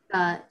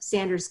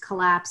Sanders'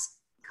 collapse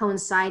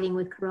coinciding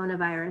with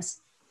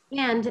coronavirus,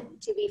 and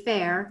to be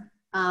fair,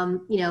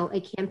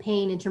 a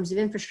campaign in terms of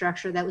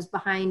infrastructure that was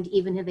behind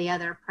even the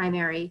other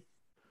primary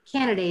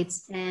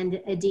candidates, and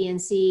a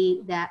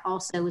DNC that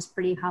also was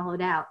pretty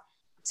hollowed out.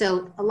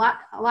 So a lot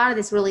of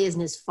this really isn't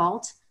his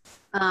fault.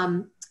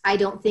 I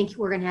don't think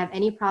we're going to have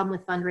any problem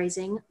with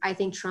fundraising. I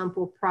think Trump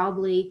will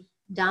probably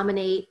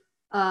dominate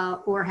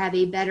or have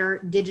a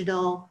better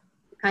digital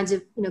kinds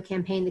of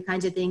campaign, the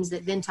kinds of things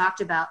that Vin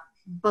talked about.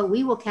 But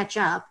we will catch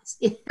up,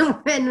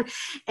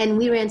 and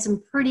we ran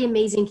some pretty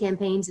amazing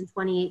campaigns in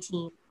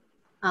 2018.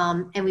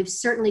 And we've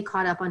certainly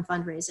caught up on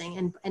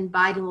fundraising, and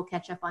Biden will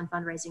catch up on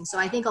fundraising. So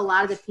I think a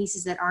lot of the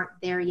pieces that aren't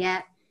there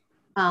yet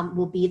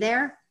will be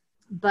there,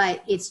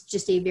 but it's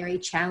just a very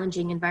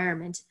challenging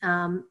environment.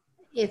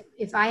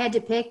 If I had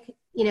to pick,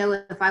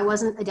 if I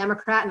wasn't a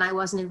Democrat and I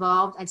wasn't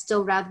involved, I'd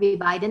still rather be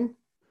Biden.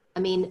 I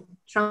mean,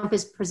 Trump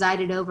has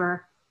presided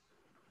over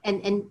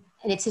and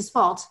it's his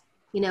fault,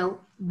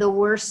 the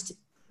worst,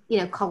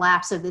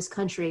 collapse of this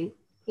country,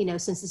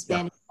 since the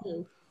Spanish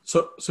flu.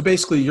 So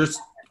basically you're,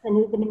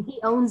 And he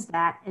owns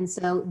that. And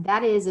so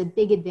that is a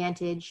big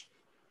advantage,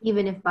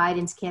 even if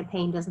Biden's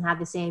campaign doesn't have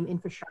the same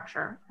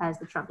infrastructure as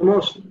the Trump.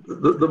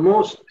 The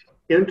most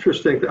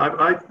interesting,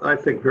 I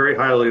think very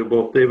highly of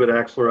both David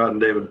Axelrod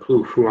and David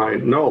Plouffe, who I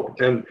know,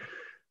 and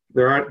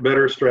there aren't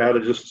better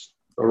strategists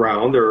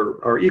around.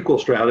 There are equal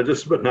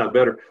strategists, but not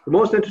better. The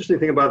most interesting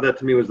thing about that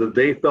to me was that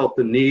they felt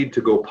the need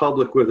to go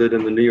public with it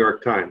in the New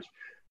York Times.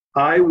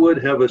 I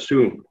would have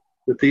assumed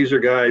that these are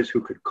guys who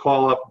could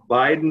call up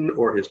Biden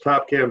or his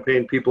top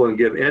campaign people and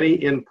give any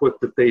input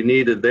that they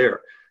needed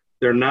there.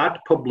 They're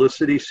not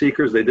publicity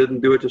seekers. They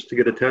didn't do it just to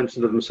get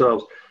attention to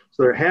themselves.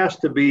 So there has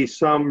to be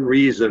some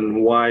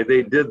reason why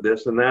they did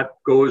this, and that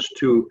goes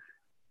to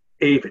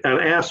an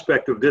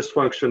aspect of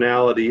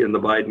dysfunctionality in the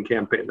Biden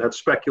campaign. That's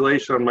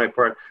speculation on my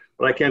part,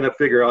 but I cannot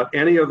figure out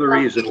any other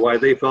reason why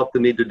they felt the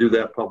need to do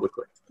that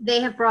publicly. They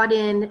have brought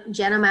in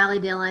Jen O'Malley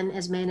Dillon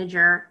as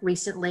manager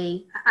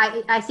recently.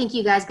 I think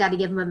you guys got to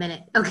give him a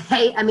minute,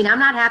 okay? I mean, I'm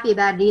not happy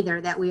about it either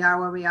that we are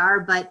where we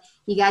are, but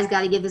you guys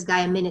got to give this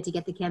guy a minute to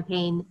get the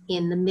campaign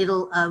in the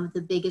middle of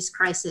the biggest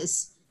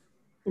crisis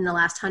in the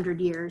last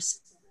 100 years.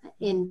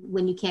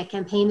 When you can't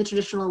campaign the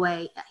traditional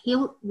way,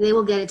 they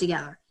will get it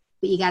together.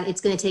 But it's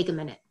going to take a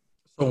minute.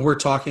 so when we're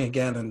talking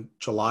again in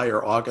July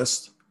or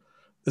August,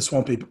 this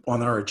won't be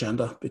on our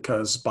agenda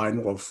because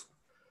Biden will have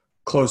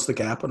closed the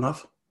gap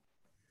enough.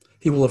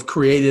 He will have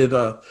created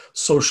a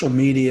social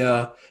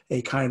media,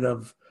 a kind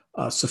of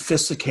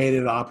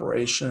sophisticated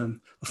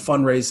operation. The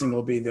fundraising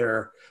will be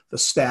there. The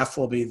staff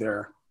will be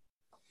there.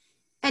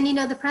 And,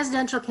 the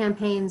presidential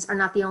campaigns are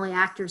not the only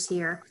actors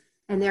here.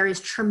 And there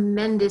is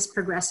tremendous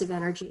progressive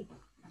energy.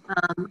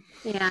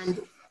 And,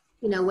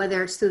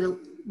 whether it's through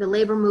the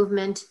labor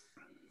movement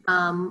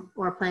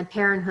or Planned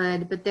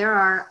Parenthood, but there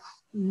are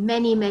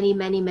many, many,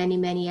 many, many,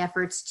 many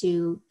efforts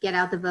to get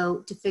out the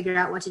vote, to figure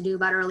out what to do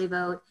about early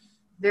vote,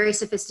 very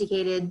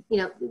sophisticated,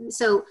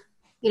 so,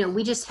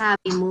 we just have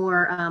a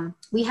more,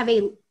 we have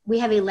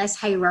a less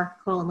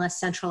hierarchical and less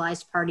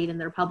centralized party than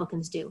the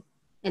Republicans do.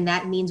 And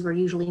that means we're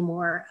usually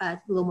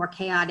a little more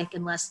chaotic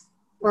and less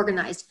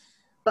organized.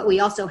 But we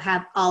also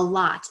have a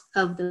lot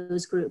of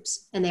those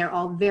groups, and they're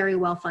all very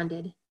well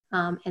funded,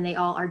 and they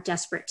all are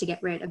desperate to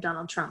get rid of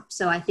Donald Trump.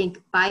 So I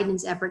think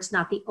Biden's effort's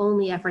not the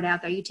only effort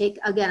out there.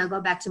 I'll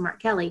go back to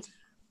Mark Kelly.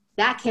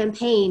 That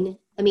campaign,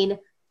 I mean,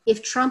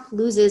 if Trump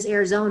loses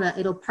Arizona,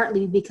 it'll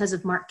partly be because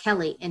of Mark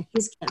Kelly and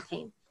his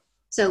campaign.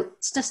 So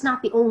it's just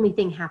not the only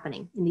thing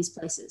happening in these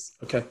places.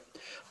 Okay.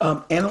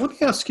 Anna, let me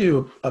ask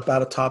you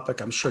about a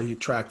topic I'm sure you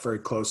track very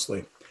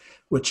closely,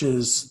 which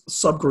is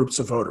subgroups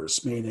of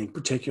voters, meaning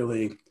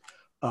particularly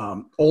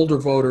older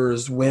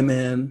voters,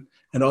 women,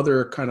 and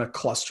other kind of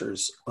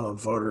clusters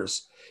of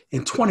voters.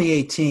 In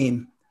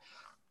 2018,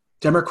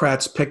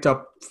 Democrats picked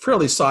up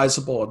fairly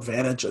sizable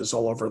advantages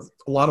all over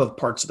a lot of the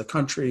parts of the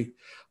country,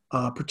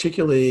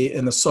 particularly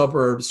in the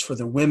suburbs for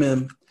the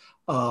women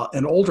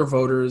and older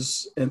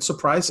voters in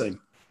surprising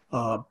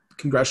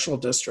congressional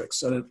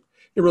districts. And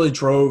it really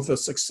drove the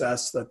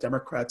success that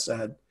Democrats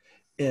had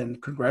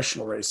in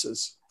congressional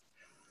races.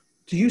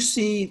 Do you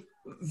see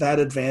that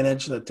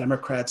advantage that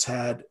Democrats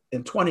had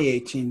in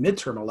 2018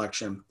 midterm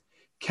election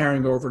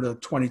carrying over to the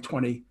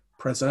 2020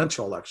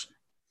 presidential election?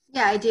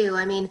 Yeah, I do.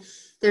 I mean,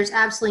 there's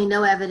absolutely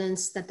no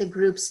evidence that the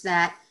groups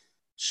that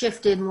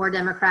shifted more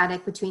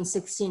Democratic between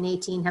 16 and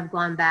 18 have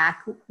gone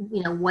back.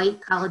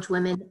 White college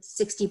women,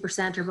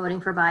 60% are voting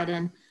for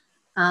Biden.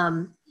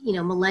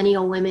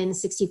 Millennial women,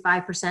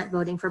 65%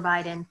 voting for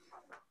Biden.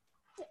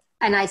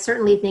 And I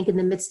certainly think in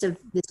the midst of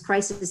this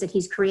crisis that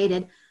he's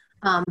created,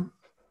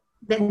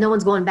 that no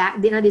one's going back.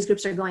 None of these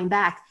groups are going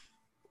back.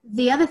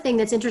 The other thing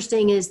that's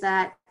interesting is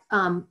that,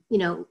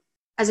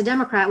 as a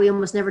Democrat, we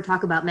almost never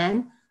talk about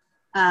men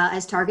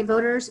as target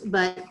voters,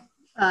 but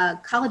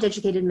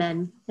college-educated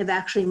men have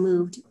actually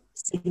moved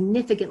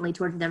significantly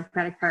toward the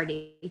Democratic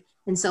Party.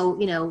 And so,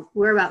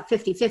 we're about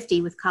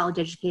 50-50 with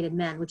college-educated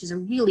men, which is a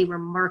really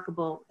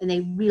remarkable, and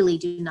they really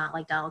do not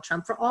like Donald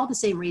Trump for all the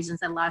same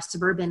reasons that a lot of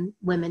suburban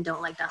women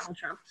don't like Donald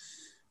Trump.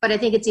 But I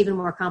think it's even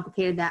more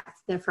complicated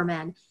there for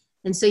men.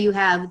 And so you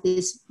have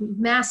this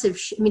massive,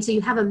 so you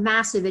have a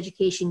massive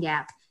education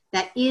gap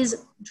that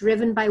is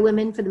driven by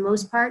women for the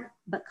most part,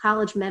 but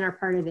college men are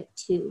part of it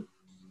too.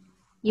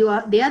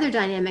 The other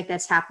dynamic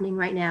that's happening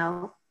right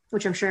now,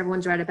 which I'm sure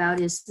everyone's read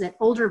about, is that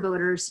older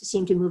voters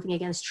seem to be moving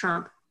against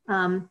Trump.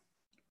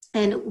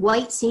 And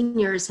white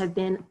seniors have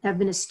been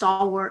a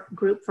stalwart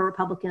group for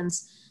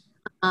Republicans.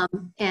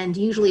 And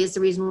usually is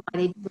the reason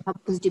why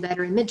Republicans do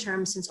better in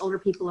midterms, since older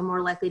people are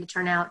more likely to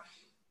turn out.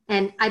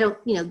 And I don't,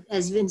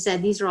 as Vin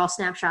said, these are all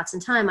snapshots in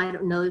time. I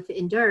don't know if it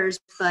endures,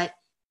 but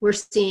we're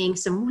seeing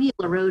some real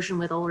erosion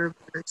with older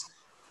voters.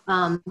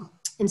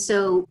 And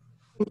so,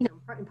 in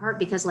part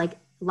because a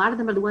lot of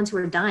them are the ones who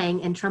are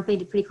dying, and Trump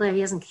made it pretty clear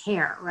he doesn't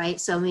care, right?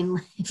 So,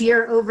 if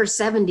you're over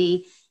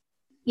 70,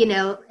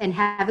 and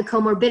have a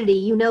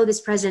comorbidity,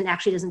 this president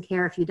actually doesn't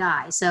care if you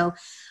die. So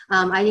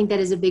I think that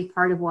is a big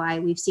part of why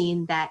we've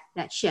seen that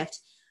shift.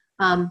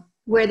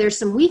 Where there's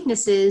some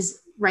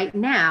weaknesses right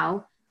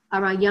now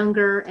around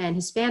younger and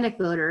Hispanic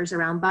voters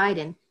around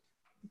Biden.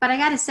 But I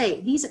got to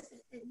say,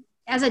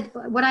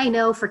 what I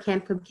know for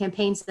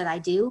campaigns that I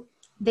do,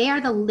 they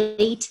are the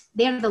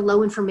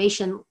low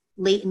information,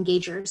 late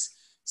engagers.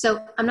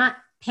 So I'm not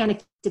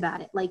panicked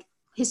about it. Like,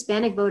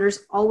 Hispanic voters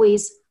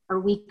always are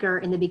weaker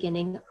in the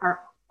beginning,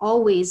 are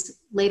always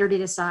later to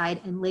decide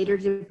and later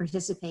to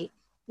participate.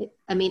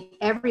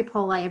 Every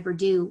poll I ever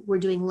do, we're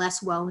doing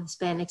less well with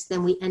Hispanics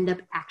than we end up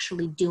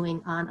actually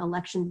doing on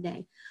election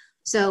day.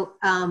 So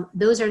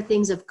those are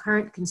things of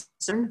current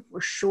concern, for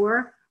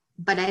sure.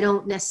 But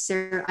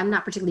I'm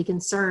not particularly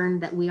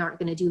concerned that we aren't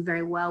going to do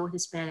very well with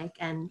Hispanic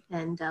and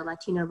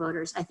Latino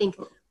voters. I think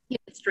the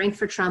strength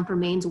for Trump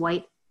remains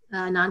white,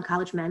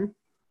 non-college men.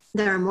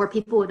 There are more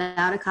people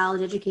without a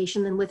college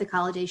education than with a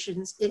college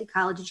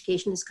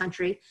education in this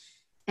country.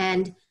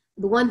 And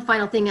the one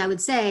final thing I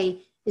would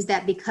say is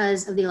that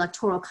because of the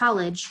Electoral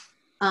College,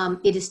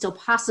 it is still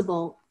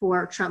possible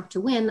for Trump to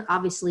win,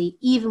 obviously,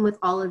 even with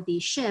all of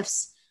these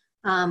shifts,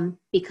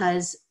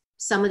 because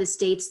some of the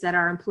states that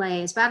are in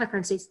play as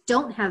battleground states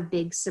don't have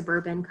big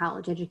suburban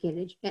college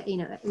educated,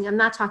 I'm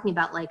not talking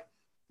about like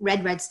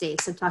red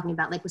states. I'm talking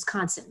about like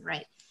Wisconsin,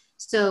 right?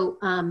 So,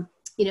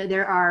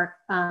 there are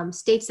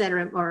states that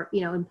are,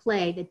 in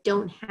play that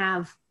don't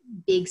have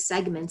big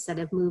segments that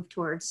have moved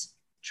towards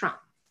Trump.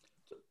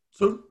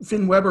 So,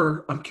 Finn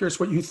Weber, I'm curious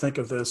what you think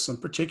of this, and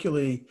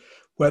particularly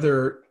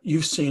whether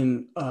you've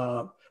seen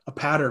a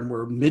pattern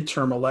where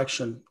midterm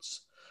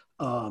elections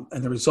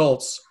and the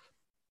results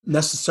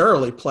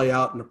necessarily play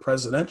out in a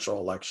presidential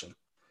election.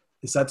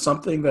 Is that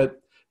something that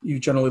you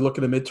generally look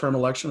at a midterm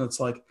election? It's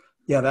like,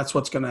 yeah, that's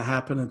what's going to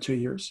happen in 2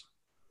 years.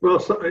 Well,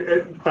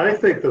 I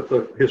think that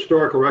the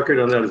historical record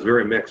on that is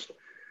very mixed.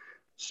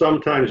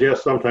 Sometimes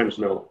yes, sometimes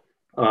no.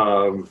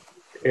 All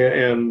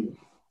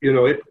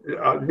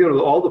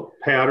the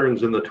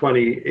patterns in the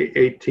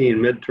 2018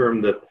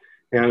 midterm that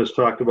Anna's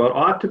talked about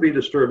ought to be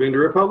disturbing to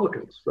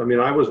Republicans.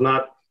 I was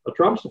not a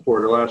Trump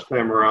supporter last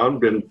time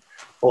around, and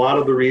a lot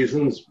of the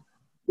reasons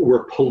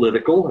were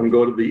political and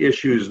go to the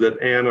issues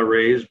that Anna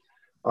raised: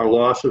 our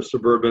loss of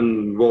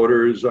suburban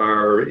voters,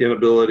 our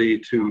inability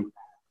to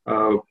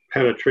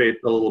penetrate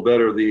a little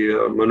better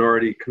the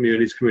minority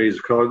communities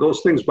of color.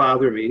 Those things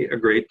bother me a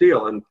great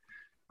deal. And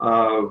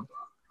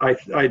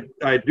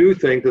I do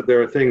think that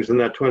there are things in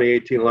that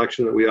 2018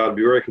 election that we ought to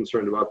be very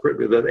concerned about,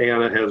 that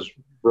Anna has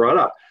brought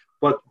up.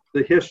 But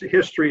the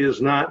history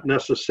is not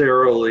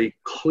necessarily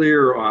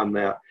clear on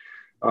that.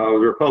 The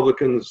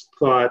Republicans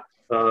thought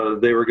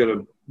they were going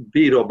to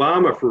beat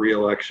Obama for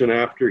re-election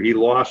after he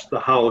lost the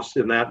House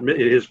in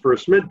his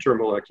first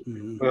midterm election.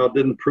 Mm-hmm. Well, it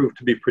didn't prove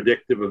to be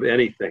predictive of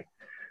anything.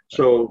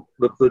 So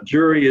the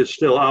jury is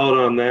still out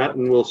on that,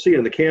 and we'll see.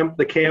 And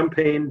the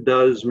campaign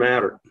does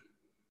matter.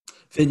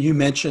 Finn, you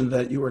mentioned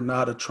that you were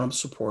not a Trump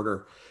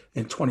supporter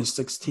in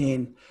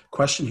 2016.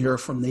 Question here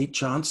from Nate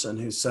Johnson,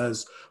 who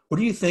says, what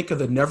do you think of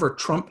the Never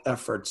Trump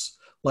efforts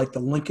like the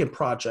Lincoln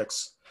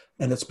Projects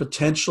and its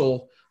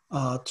potential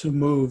to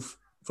move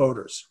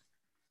voters?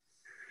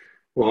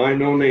 Well, I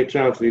know Nate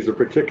Johnson. He's a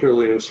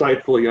particularly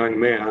insightful young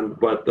man,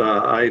 but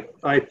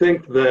I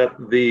think that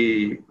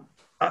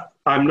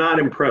I'm not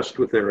impressed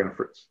with their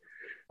efforts.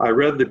 I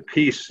read the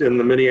piece in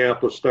the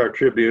Minneapolis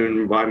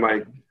Star-Tribune by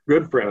my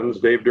good friends,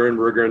 Dave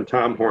Durnberger and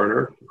Tom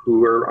Horner,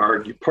 who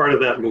are part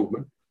of that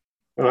movement.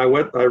 And I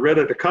read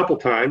it a couple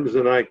times,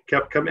 and I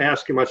kept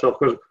asking myself,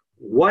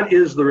 what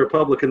is the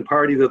Republican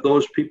Party that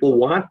those people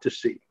want to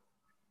see?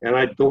 And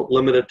I don't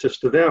limit it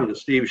just to them, to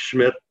Steve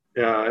Schmidt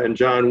and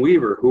John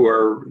Weaver, who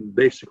are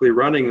basically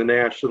running the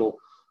national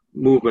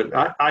movement.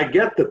 I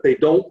get that they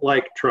don't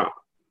like Trump,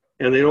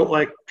 and they don't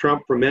like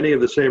Trump for many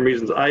of the same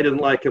reasons I didn't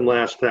like him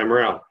last time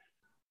around.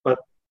 But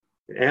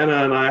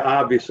Anna and I,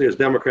 obviously, as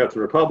Democrats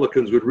and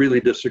Republicans, would really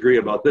disagree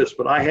about this.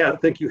 But I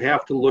think you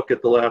have to look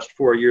at the last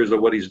 4 years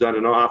of what he's done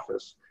in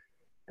office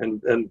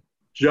and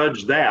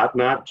judge that,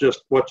 not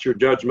just what's your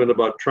judgment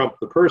about Trump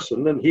the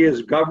person. And he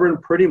has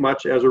governed pretty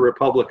much as a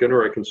Republican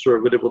or a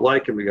conservative would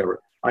like him to govern.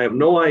 I have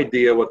no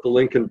idea what the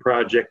Lincoln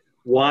Project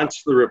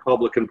wants the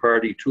Republican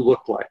Party to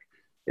look like.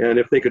 And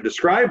if they could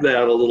describe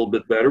that a little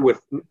bit better,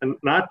 with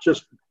not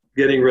just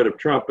getting rid of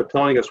Trump, but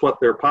telling us what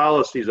their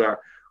policies are,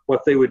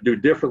 what they would do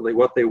differently,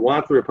 what they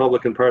want the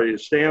Republican Party to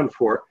stand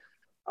for,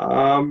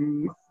 I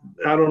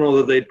don't know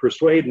that they'd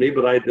persuade me,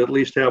 but I'd at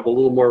least have a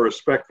little more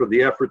respect for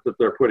the effort that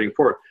they're putting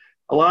forth.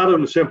 A lot of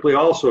them simply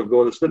also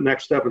go to the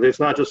next step, and it's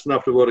not just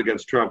enough to vote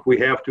against Trump. We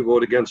have to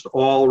vote against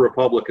all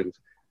Republicans.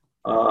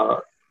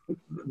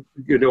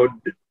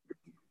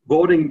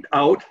 Voting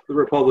out the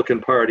Republican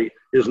Party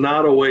is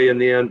not a way in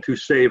the end to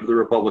save the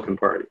Republican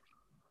Party,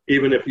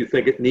 even if you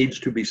think it needs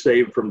to be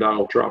saved from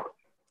Donald Trump.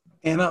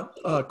 Anna,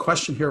 a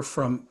question here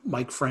from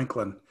Mike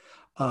Franklin,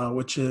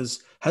 which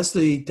is, has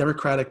the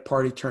Democratic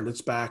Party turned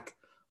its back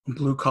on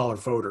blue-collar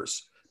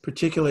voters,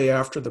 particularly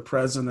after the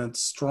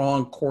president's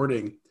strong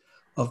courting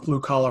of blue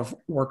collar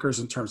workers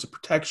in terms of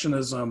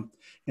protectionism,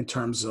 in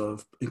terms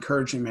of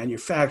encouraging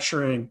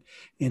manufacturing,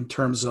 in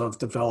terms of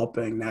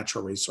developing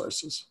natural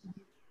resources?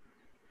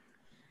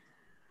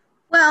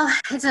 Well,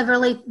 it's a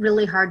really,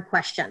 really hard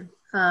question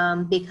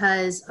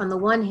because on the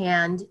one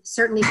hand,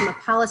 certainly from a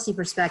policy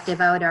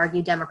perspective, I would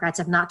argue Democrats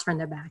have not turned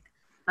their back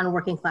on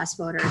working class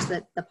voters,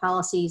 that the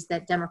policies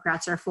that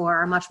Democrats are for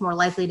are much more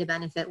likely to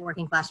benefit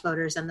working class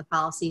voters than the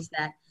policies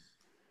that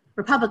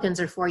Republicans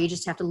are for. You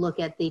just have to look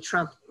at the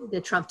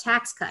Trump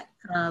tax cut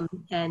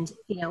and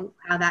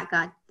how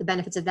the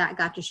benefits of that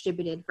got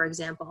distributed, for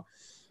example.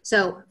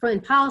 So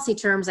in policy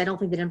terms, I don't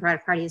think the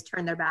Democratic Party has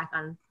turned their back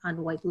on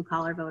white blue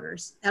collar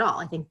voters at all.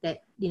 I think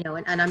that,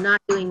 and I'm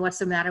not doing what's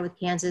the matter with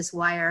Kansas,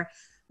 why are,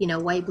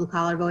 white blue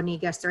collar voting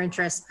against their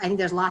interests. I think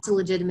there's lots of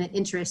legitimate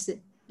interests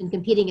and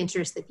competing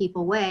interests that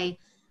people weigh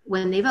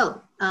when they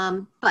vote.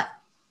 But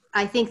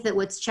I think that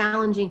what's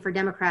challenging for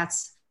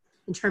Democrats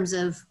in terms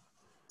of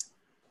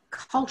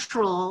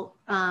cultural,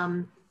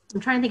 I'm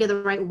trying to think of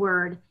the right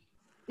word,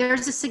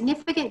 there's a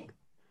significant,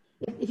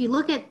 if you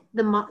look at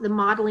the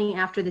modeling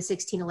after the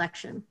 2016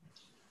 election,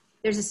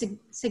 there's a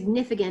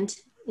significant,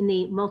 in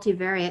the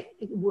multivariate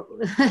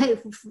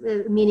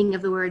meaning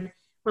of the word,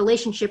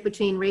 relationship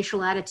between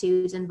racial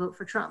attitudes and vote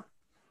for Trump.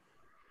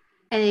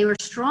 And they were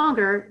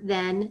stronger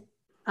than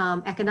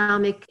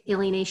economic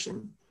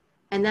alienation.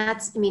 And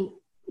that's,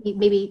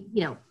 maybe,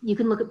 you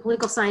can look at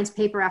political science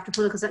paper after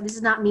political science. This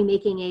is not me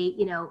making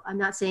I'm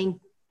not saying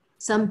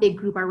some big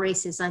group are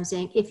racist. I'm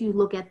saying if you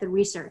look at the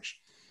research,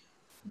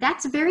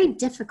 that's very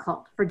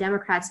difficult for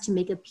Democrats to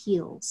make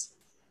appeals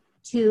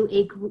to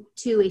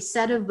a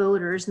set of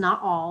voters,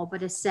 not all,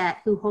 but a set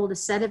who hold a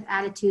set of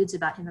attitudes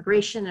about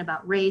immigration,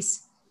 about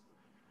race,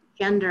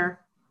 gender,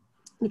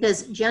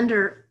 because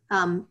gender,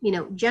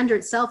 gender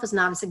itself is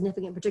not a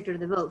significant predictor of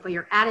the vote, but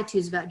your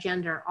attitudes about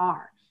gender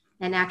are.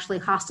 And actually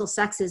hostile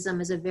sexism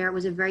was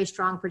a very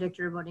strong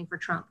predictor of voting for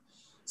Trump.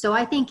 So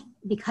I think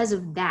because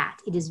of that,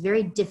 it is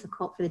very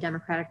difficult for the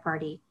Democratic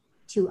Party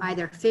to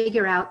either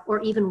figure out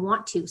or even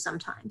want to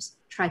sometimes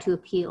try to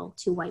appeal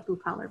to white blue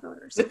collar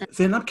voters.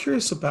 Then I'm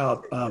curious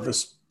about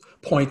this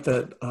point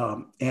that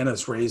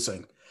Anna's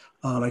raising.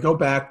 I go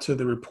back to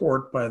the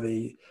report by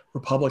the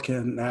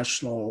Republican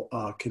National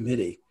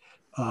Committee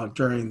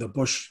during the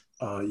Bush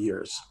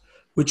years,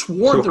 which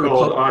warned the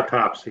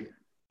autopsy.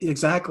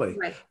 Exactly.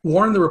 Right.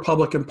 Warned the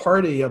Republican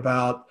Party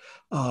about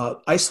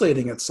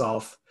isolating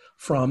itself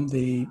from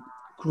the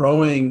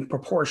growing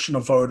proportion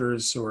of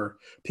voters who are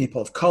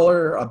people of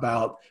color,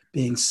 about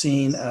being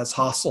seen as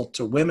hostile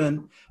to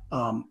women,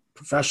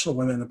 professional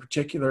women in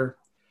particular.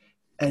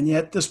 And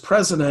yet this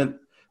president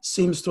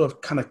seems to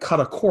have kind of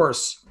cut a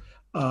course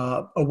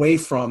away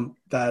from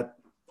that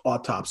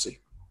autopsy.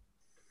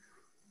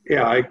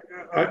 Yeah,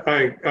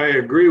 I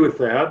agree with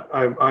that.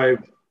 I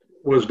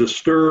was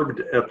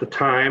disturbed at the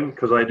time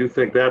because I do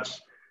think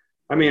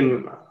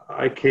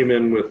I came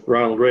in with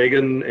Ronald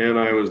Reagan and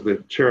I was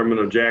the chairman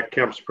of Jack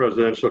Kemp's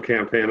presidential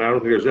campaign. I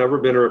don't think there's ever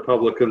been a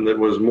Republican that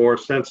was more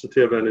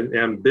sensitive and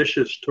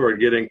ambitious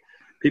toward getting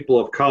people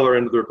of color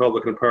into the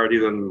Republican Party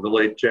than the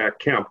late Jack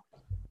Kemp.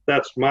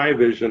 That's my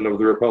vision of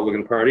the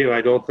Republican Party, and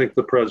I don't think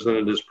the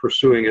president is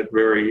pursuing it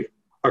very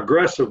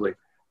aggressively.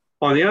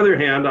 On the other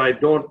hand, I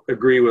don't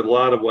agree with a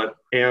lot of what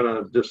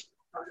Anna just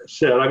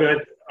said.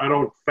 I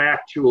don't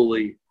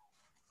factually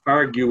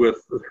argue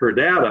with her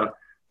data,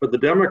 but the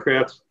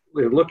Democrats,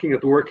 looking at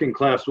the working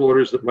class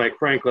voters that Mike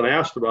Franklin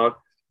asked about,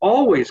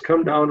 always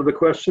come down to the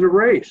question of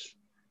race.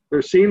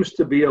 There seems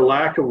to be a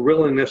lack of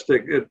willingness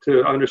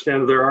to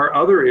understand that there are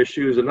other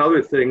issues and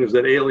other things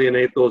that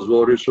alienate those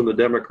voters from the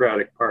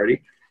Democratic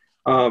Party.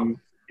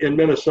 In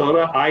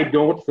Minnesota, I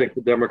don't think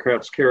the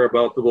Democrats care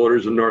about the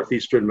voters in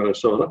northeastern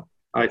Minnesota.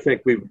 I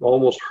think we've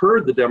almost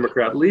heard the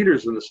Democrat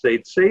leaders in the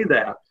state say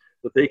that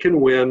they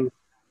can win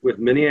with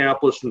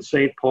Minneapolis and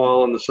St.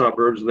 Paul and the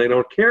suburbs, and they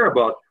don't care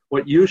about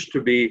what used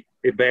to be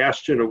a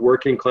bastion of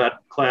working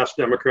class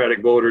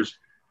Democratic voters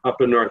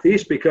up in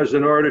Northeast, because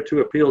in order to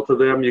appeal to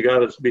them, you got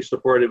to be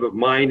supportive of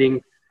mining,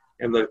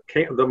 and the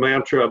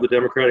mantra of the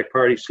Democratic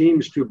Party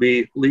seems to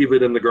be leave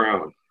it in the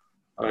ground,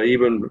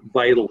 even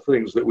vital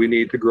things that we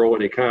need to grow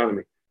an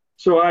economy.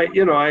 So I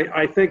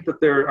think that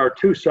there are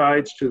two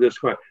sides to this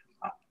question.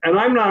 And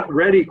I'm not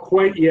ready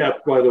quite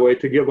yet, by the way,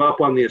 to give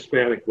up on the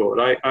Hispanic vote.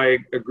 I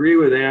agree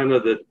with Anna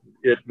that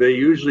they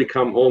usually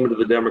come home to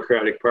the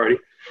Democratic Party.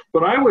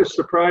 But I was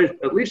surprised,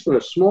 at least in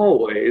a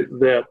small way,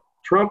 that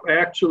Trump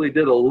actually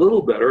did a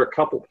little better, a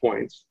couple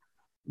points,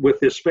 with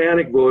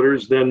Hispanic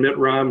voters than Mitt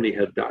Romney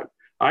had done.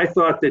 I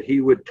thought that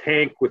he would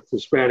tank with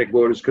Hispanic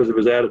voters because of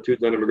his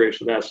attitudes on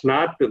immigration. That's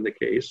not been the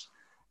case.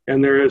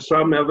 And there is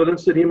some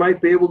evidence that he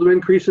might be able to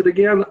increase it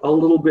again a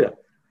little bit.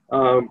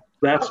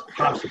 That's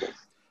possible.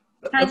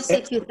 Can I just say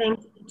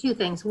two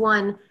things?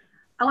 One,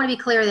 I want to be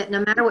clear that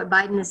no matter what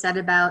Biden has said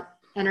about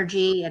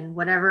energy and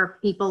whatever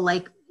people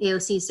like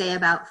AOC say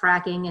about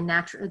fracking and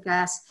natural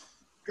gas,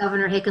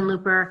 Governor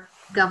Hickenlooper,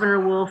 Governor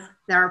Wolf,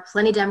 there are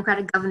plenty of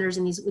Democratic governors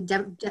in these,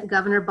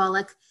 Governor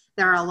Bullock,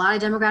 there are a lot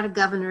of Democratic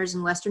governors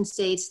in Western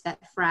states that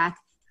frack.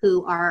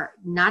 who are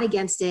not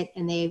against it.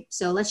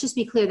 So let's just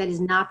be clear, that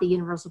is not the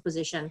universal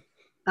position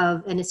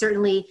and it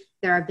certainly,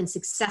 there have been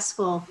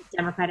successful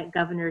Democratic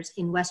governors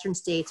in Western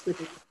states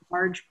with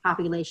large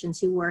populations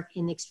who work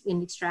in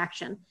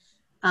extraction.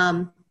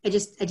 I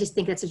just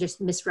think that's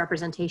just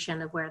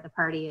misrepresentation of where the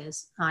party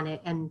is on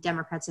it, and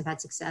Democrats have had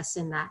success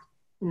in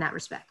that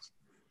respect.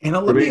 Anna,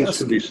 let me ask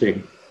to be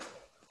seen.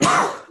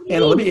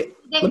 Anna,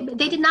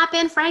 they did not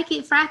ban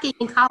fracking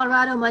in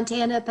Colorado,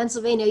 Montana,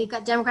 Pennsylvania. You've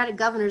got Democratic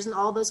governors in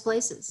all those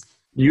places.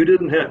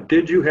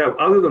 Did you have,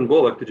 other than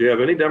Bullock, did you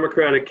have any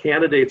Democratic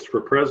candidates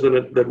for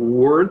president that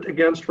weren't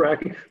against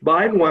fracking?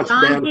 Biden wants to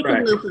ban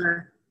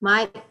fracking.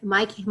 My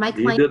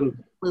claim.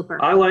 Didn't.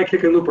 I like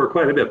Hickenlooper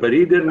quite a bit, but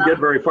he didn't get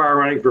very far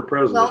running for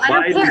president. Well,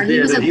 I don't care. He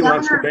was a governor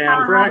of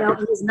Colorado. fracking.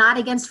 He was not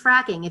against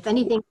fracking. If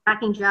anything,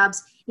 fracking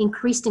jobs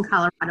increased in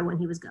Colorado when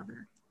he was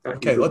governor.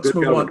 Okay, let's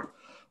move on.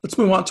 Let's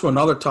move on to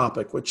another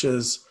topic, which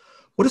is,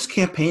 what is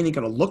campaigning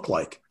going to look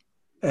like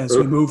as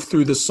we move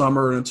through the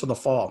summer and into the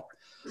fall?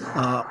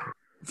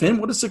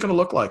 Vin, what is it going to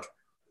look like?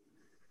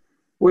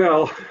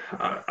 Well,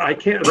 I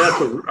can't.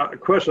 That's a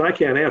question I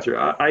can't answer.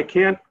 I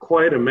can't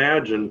quite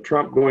imagine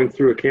Trump going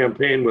through a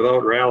campaign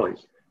without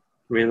rallies.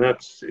 I mean,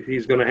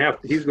 he's going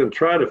to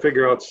try to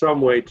figure out some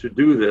way to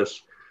do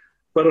this,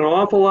 but an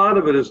awful lot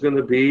of it is going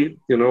to be,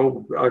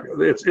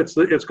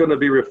 it's going to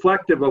be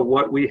reflective of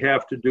what we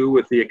have to do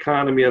with the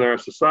economy and our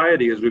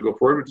society as we go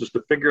forward, just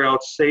to figure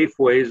out safe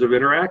ways of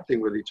interacting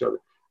with each other,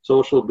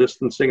 social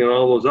distancing and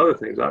all those other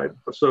things.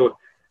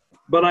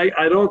 But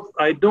I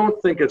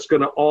don't think it's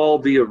going to all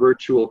be a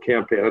virtual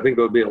campaign. I think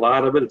there'll be a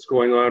lot of it. It's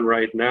going on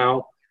right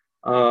now.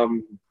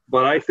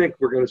 But I think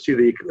we're going to see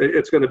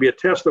it's going to be a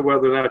test of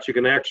whether or not you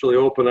can actually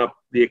open up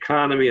the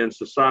economy and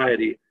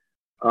society.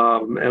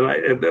 And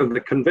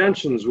the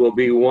conventions will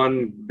be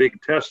one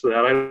big test of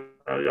that.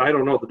 I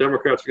don't know what the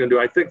Democrats are going to do.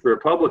 I think the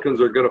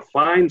Republicans are going to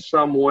find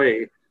some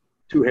way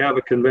to have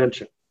a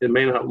convention. It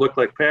may not look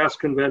like past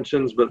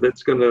conventions, but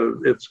there's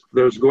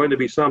going to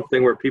be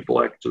something where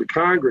people actually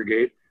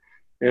congregate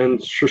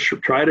and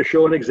try to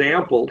show an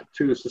example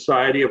to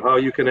society of how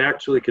you can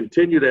actually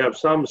continue to have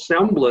some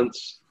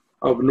semblance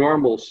of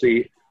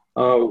normalcy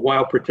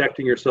while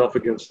protecting yourself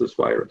against this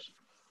virus.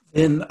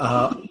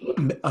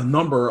 A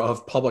number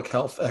of public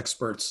health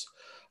experts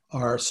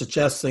are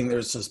suggesting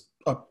there's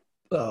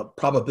a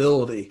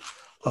probability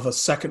of a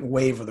second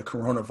wave of the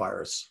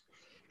coronavirus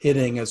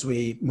hitting as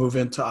we move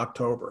into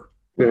October.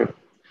 Yeah.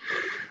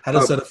 How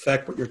does that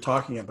affect what you're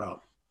talking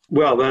about?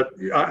 Well,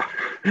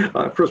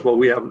 first of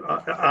all,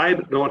 I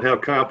don't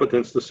have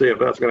competence to say if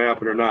that's going to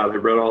happen or not.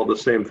 I've read all the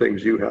same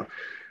things you have.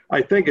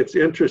 I think it's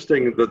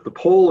interesting that the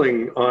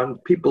polling on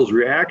people's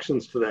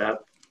reactions to that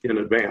in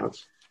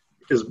advance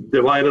is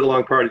divided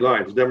along party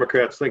lines.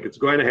 Democrats think it's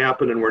going to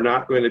happen and we're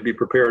not going to be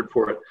prepared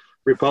for it.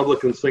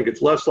 Republicans think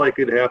it's less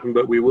likely to happen,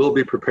 but we will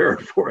be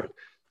prepared for it.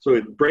 So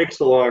it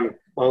breaks along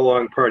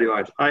party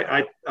lines.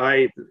 I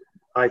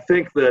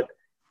think that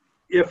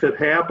if it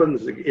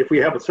happens, if we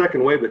have a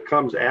second wave that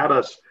comes at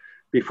us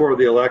before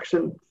the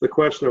election, the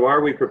question of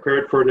are we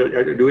prepared for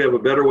it, do we have a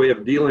better way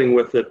of dealing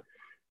with it,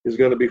 is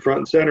going to be front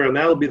and center. And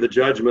that'll be the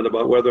judgment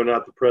about whether or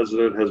not the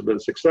president has been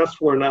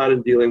successful or not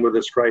in dealing with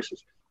this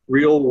crisis.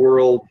 Real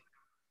world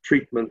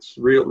treatments,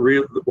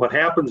 what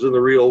happens in the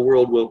real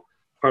world will,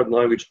 pardon the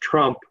language,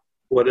 trump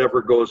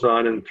whatever goes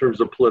on in terms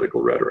of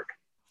political rhetoric.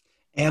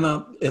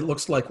 Anna, it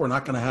looks like we're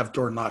not going to have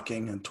door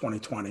knocking in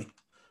 2020.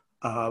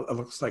 It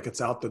looks like it's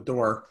out the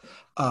door.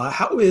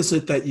 How is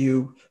it that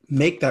you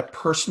make that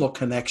personal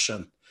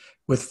connection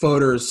with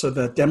voters so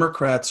that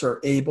Democrats are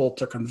able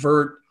to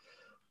convert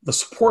the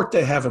support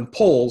they have in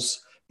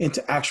polls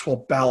into actual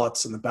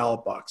ballots in the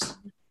ballot box?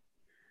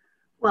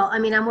 Well, I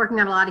mean, I'm working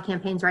on a lot of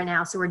campaigns right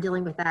now, so we're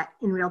dealing with that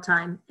in real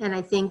time. And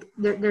I think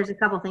there's a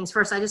couple things.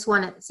 First, I just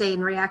want to say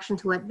in reaction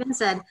to what Vin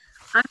said,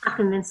 I'm not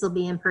convinced there'll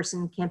be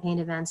in-person campaign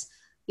events.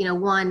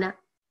 One,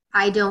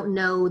 I don't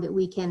know that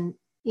we can,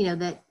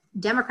 that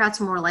Democrats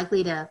are more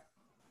likely to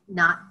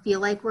not feel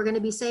like we're going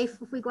to be safe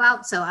if we go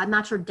out. So I'm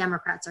not sure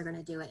Democrats are going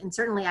to do it. And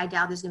certainly I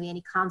doubt there's going to be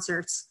any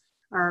concerts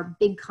or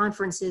big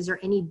conferences or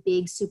any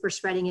big super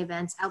spreading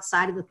events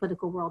outside of the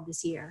political world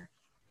this year.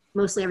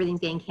 Mostly everything's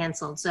getting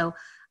canceled. So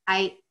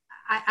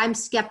I'm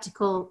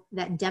skeptical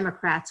that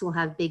Democrats will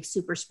have big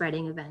super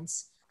spreading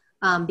events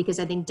because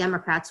I think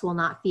Democrats will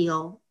not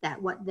feel that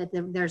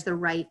there's the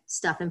right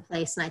stuff in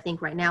place. And I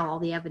think right now all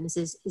the evidence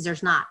is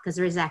there's not, because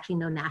there is actually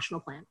no national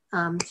plan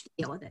to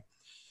deal with it.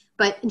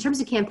 But in terms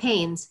of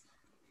campaigns,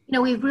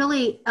 we've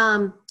really,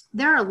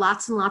 there are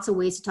lots and lots of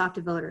ways to talk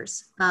to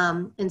voters.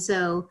 And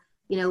so,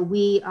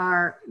 we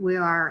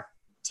are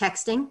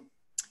texting,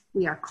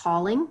 we are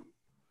calling,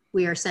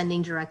 we are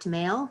sending direct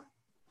mail,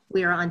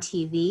 we are on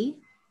TV,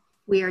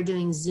 we are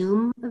doing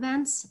Zoom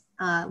events.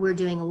 We're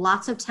doing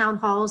lots of town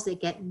halls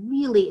that get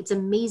it's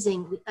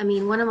amazing. I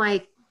mean, one of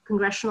my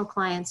congressional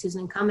clients who's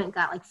an incumbent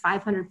got like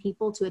 500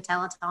 people to a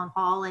teletown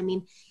hall. I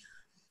mean,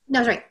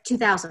 no, sorry,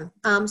 2,000.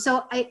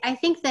 So I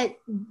think that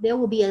there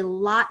will be a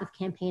lot of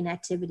campaign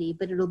activity,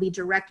 but it'll be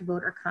direct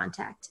voter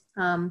contact.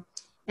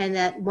 And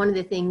that one of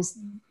the things,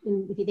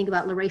 if you think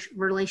about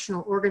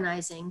relational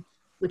organizing,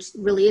 which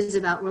really is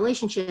about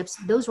relationships,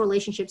 those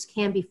relationships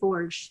can be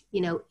forged,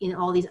 in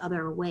all these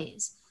other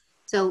ways.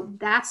 So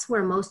that's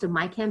where most of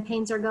my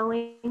campaigns are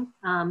going,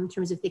 in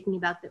terms of thinking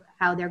about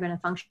how they're going to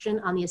function,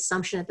 on the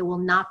assumption that there will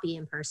not be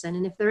in person.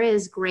 And if there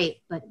is, great,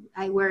 but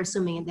we're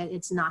assuming that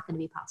it's not going to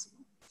be possible.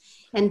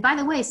 And by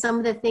the way, some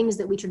of the things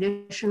that we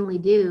traditionally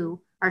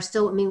do are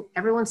still,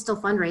 everyone's still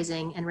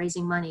fundraising and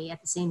raising money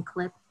at the same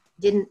clip.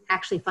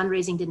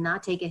 Fundraising did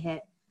not take a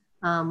hit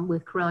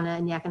with Corona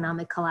and the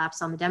economic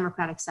collapse on the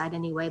Democratic side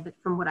anyway, but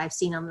from what I've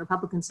seen on the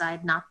Republican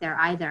side, not there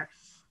either.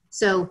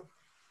 So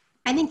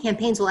I think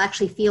campaigns will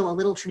actually feel a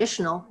little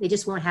traditional. They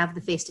just won't have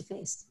the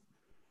face-to-face.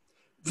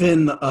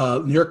 Vin,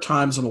 New York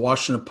Times and the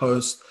Washington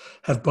Post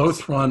have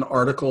both run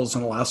articles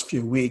in the last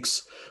few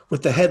weeks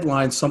with the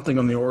headline something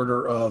on the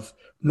order of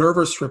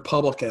 "Nervous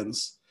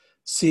Republicans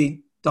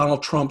see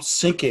Donald Trump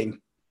sinking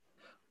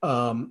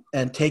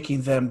and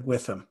taking them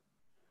with him."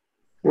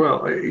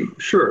 Well,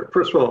 sure.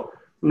 First of all,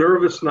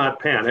 nervous, not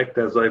panicked,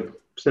 as I've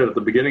said at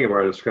the beginning of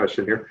our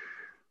discussion here.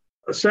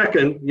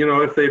 Second,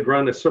 if they'd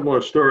run a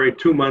similar story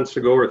 2 months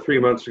ago or 3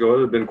 months ago, it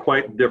would have been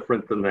quite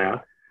different than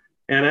that.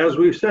 And as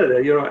we've said,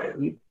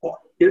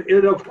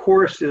 it of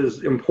course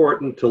is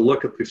important to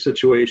look at the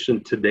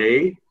situation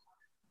today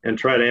and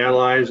try to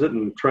analyze it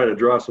and try to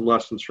draw some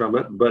lessons from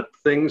it. But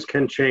things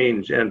can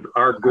change and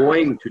are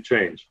going to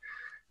change.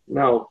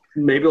 Now,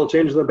 maybe it'll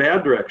change in the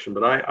bad direction,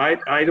 but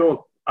I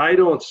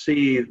don't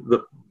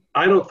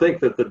think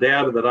that the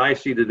data that I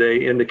see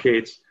today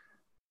indicates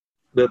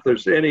that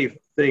there's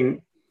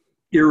anything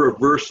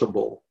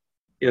irreversible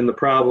in the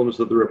problems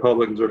that the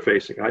Republicans are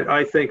facing.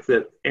 I think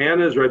that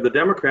Anna's right. The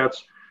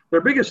Democrats,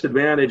 their biggest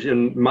advantage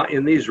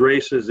in these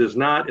races is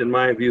not, in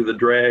my view, the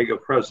drag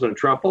of President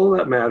Trump, although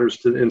that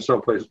matters in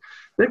some places.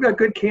 They've got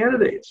good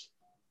candidates.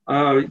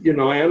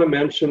 Anna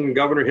mentioned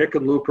Governor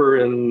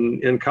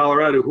Hickenlooper in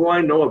Colorado, who I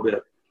know a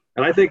bit.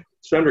 And I think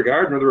Senator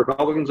Gardner, the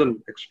Republican's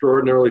an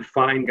extraordinarily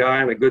fine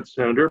guy and a good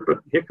senator, but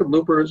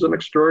Hickenlooper is an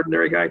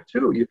extraordinary guy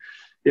too.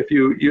 If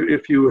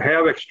you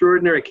have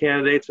extraordinary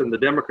candidates, and the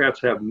Democrats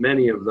have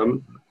many of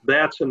them,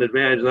 that's an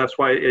advantage. And that's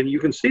why, and you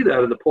can see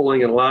that in the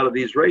polling in a lot of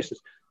these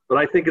races. But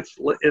I think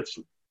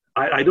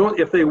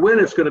if they win,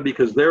 it's going to be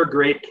because they're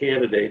great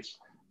candidates,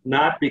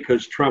 not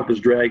because Trump is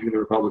dragging the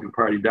Republican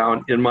Party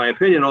down, in my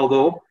opinion.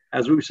 Although,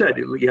 as we've said,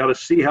 you got to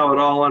see how it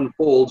all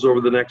unfolds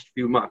over the next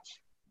few months.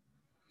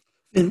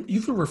 And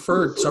you've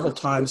referred several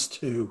times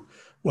to,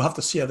 we'll have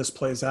to see how this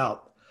plays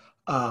out.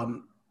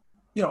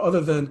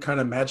 Other than kind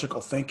of magical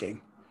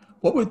thinking,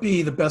 what would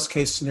be the best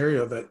case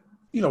scenario that,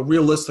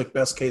 realistic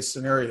best case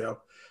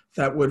scenario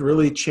that would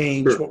really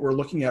change what we're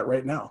looking at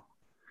right now?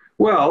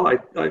 Well,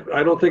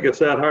 I don't think it's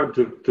that hard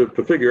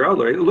to figure out.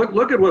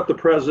 Look at what the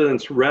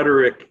president's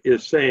rhetoric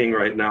is saying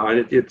right now.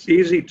 And it's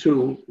easy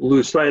to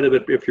lose sight of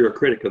it if you're a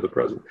critic of the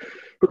president.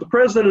 But the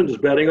president is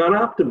betting on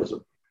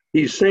optimism.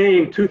 He's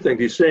saying two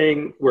things. He's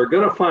saying we're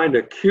going to find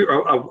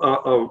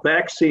a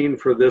vaccine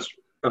for this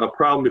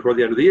problem before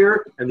the end of the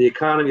year, and the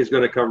economy is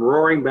going to come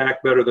roaring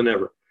back better than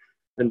ever.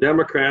 And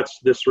Democrats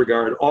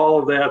disregard all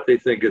of that. They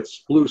think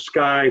it's blue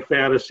sky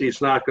fantasy.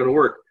 It's not going to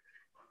work.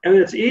 And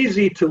it's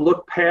easy to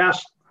look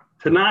past,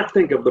 to not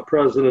think of the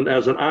president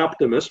as an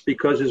optimist,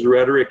 because his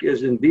rhetoric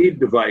is indeed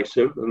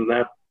divisive, and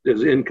that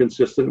is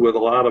inconsistent with a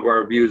lot of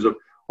our views of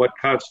what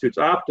constitutes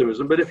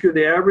optimism. But if you're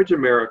the average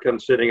American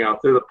sitting out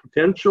there, the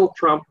potential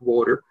Trump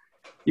voter,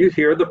 you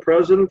hear the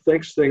president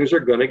thinks things are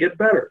going to get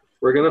better.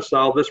 We're going to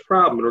solve this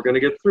problem, and we're going to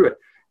get through it.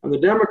 And the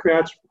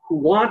Democrats, who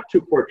want to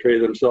portray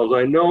themselves,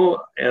 I know,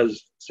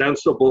 as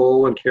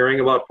sensible and caring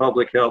about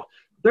public health,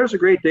 there's a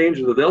great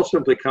danger that they'll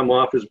simply come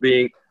off as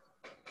being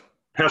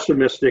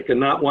pessimistic and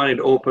not wanting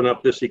to open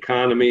up this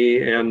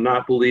economy and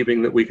not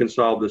believing that we can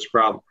solve this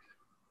problem.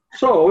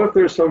 So if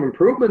there's some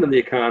improvement in the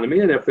economy,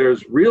 and if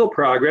there's real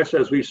progress,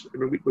 as we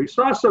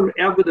saw some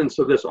evidence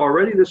of this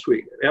already this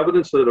week,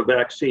 evidence that a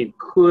vaccine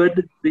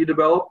could be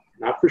developed,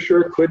 not for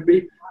sure, could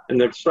be,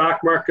 and the stock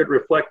market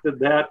reflected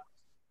that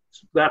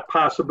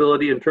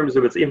possibility in terms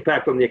of its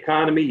impact on the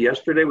economy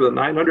yesterday with a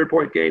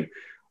 900-point gain.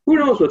 Who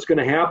knows what's going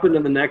to happen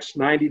in the next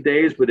 90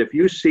 days, but if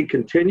you see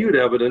continued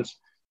evidence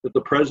that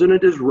the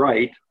president is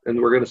right and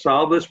we're going to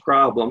solve this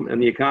problem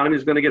and the economy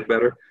is going to get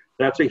better,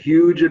 that's a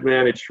huge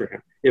advantage for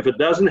him. If it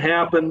doesn't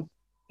happen,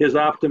 his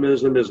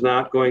optimism is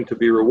not going to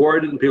be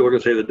rewarded, and people are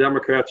going to say the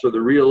Democrats are the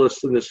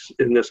realists in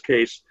this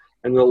case,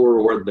 and they'll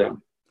reward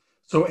them.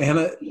 So,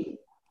 Anna,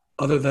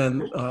 other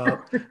than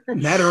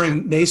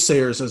nattering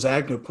naysayers, as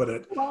Agnew put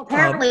it. Well,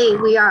 apparently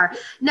we are.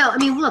 No,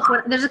 look,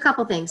 there's a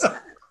couple things.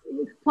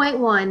 Point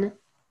one,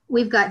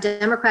 we've got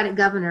Democratic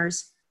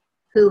governors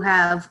who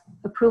have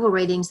approval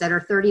ratings that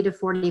are 30 to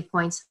 40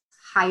 points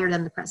higher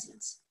than the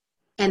president's.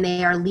 And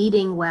they are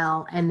leading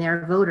well, and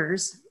their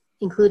voters,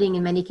 including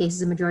in many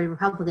cases a majority of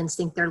Republicans,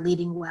 think they're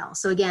leading well.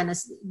 So again,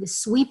 the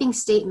sweeping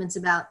statements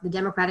about the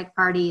Democratic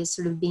Party is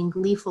sort of being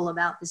gleeful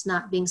about this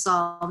not being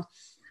solved,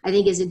 I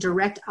think is at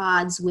direct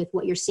odds with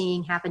what you're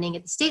seeing happening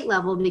at the state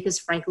level, because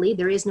frankly,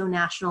 there is no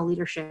national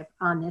leadership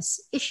on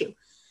this issue.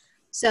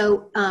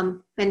 So,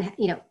 and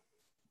you know,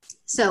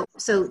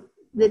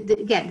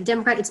 again, the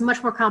Democrat, it's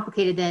much more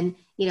complicated than,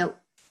 you know,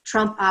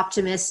 Trump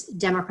optimists,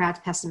 Democrats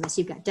pessimists.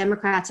 You've got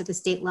Democrats at the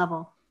state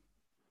level,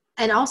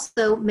 and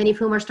also many of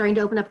whom are starting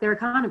to open up their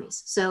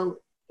economies. So,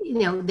 you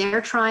know,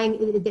 they're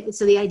trying.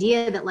 So the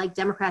idea that like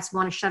Democrats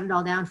want to shut it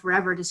all down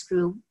forever to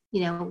screw,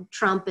 you know,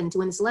 Trump and to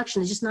win this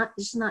election is just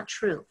not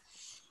true.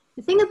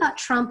 The thing about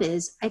Trump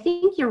is, I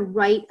think you're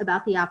right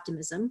about the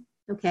optimism.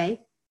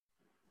 Okay.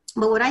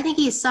 But what I think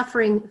he is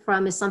suffering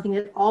from is something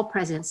that all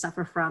presidents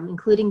suffer from,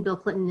 including Bill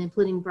Clinton,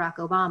 including Barack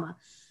Obama,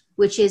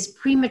 which is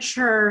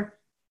premature,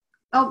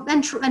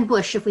 and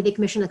Bush, if we think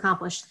mission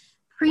accomplished,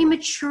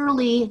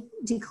 prematurely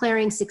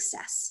declaring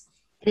success.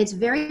 And it's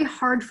very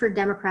hard for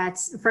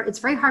Democrats, it's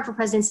very hard for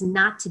presidents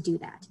not to do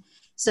that.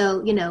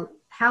 So, you know,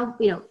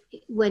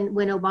 when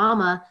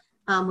Obama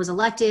was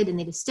elected and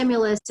they did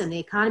stimulus and the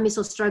economy is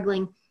still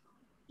struggling,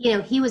 you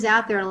know, he was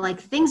out there like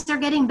things are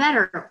getting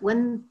better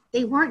when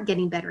they weren't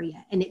getting better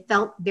yet. And it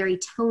felt very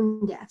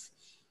tone deaf.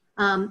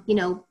 You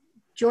know,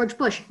 George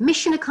Bush,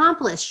 mission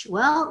accomplished.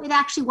 Well, it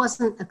actually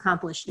wasn't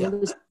accomplished. Yeah. It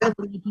was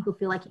making people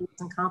feel like he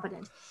was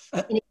incompetent.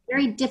 And it's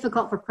very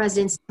difficult for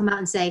presidents to come out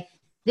and say,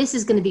 this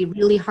is going to be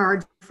really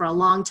hard for a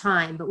long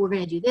time, but we're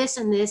going to do this,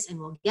 and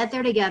we'll get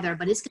there together,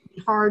 but it's going to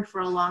be hard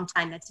for a long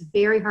time. That's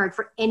very hard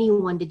for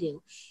anyone to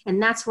do.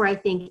 And that's where I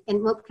think,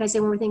 and what can I say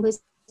one more thing,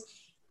 please?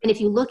 And if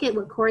you look at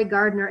what Cory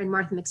Gardner and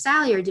Martha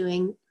McSally are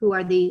doing, who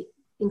are the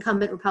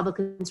incumbent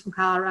Republicans from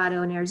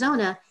Colorado and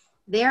Arizona,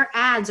 their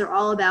ads are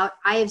all about,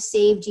 I have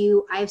saved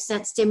you, I've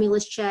sent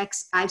stimulus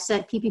checks, I've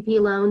sent PPP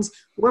loans,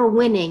 we're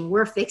winning,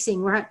 we're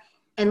fixing,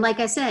 and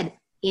like I said,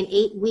 in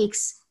 8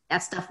 weeks, that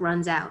stuff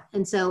runs out.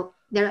 And so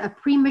a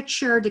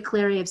premature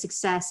declaring of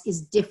success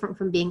is different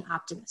from being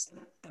optimistic.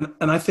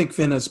 And I think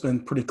Vin has been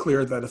pretty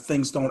clear that if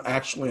things don't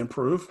actually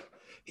improve,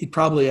 he'd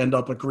probably end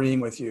up agreeing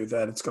with you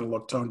that it's going to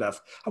look tone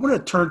deaf. I want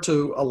to turn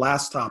to a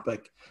last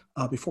topic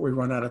before we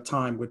run out of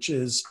time, which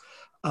is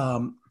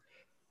how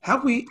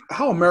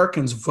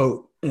Americans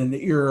vote in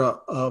the era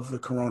of the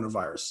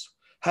coronavirus.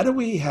 How do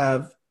we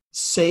have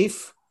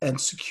safe and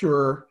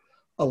secure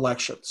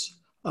elections?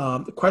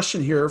 The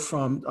question here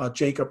from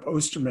Jacob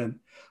Osterman,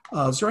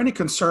 is there any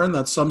concern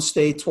that some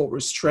states will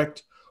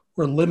restrict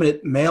or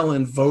limit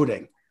mail-in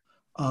voting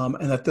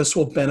and that this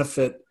will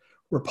benefit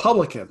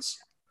Republicans?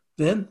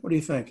 Vin, what do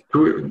you think?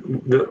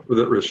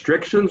 The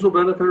restrictions will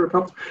benefit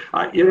Republicans?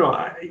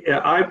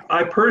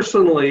 I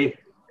personally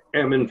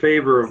am in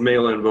favor of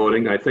mail-in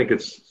voting. I think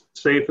it's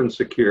safe and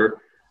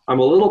secure. I'm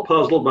a little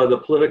puzzled by the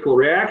political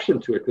reaction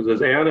to it because,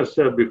 as Anna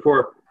said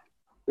before,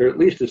 there at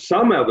least is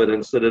some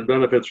evidence that it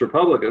benefits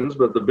Republicans,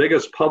 but the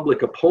biggest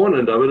public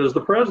opponent of it is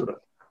the president.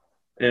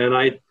 And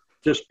I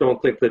just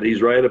don't think that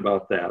he's right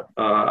about that.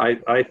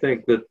 I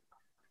think that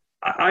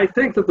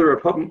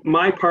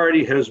my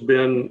party has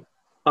been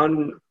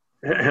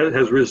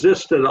has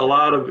resisted a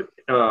lot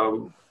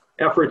of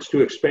efforts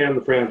to expand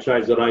the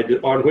franchise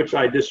on which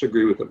I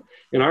disagree with them.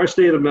 In our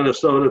state of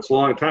Minnesota, it's a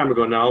long time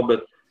ago now,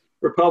 but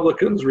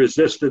Republicans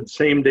resisted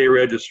same-day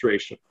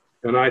registration.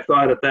 And I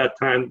thought at that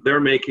time, they're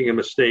making a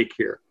mistake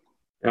here.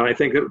 And I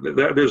think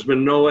that there's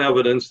been no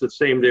evidence that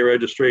same-day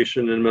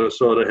registration in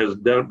Minnesota has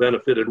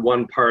benefited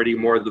one party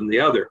more than the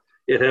other.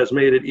 It has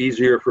made it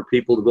easier for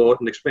people to vote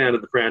and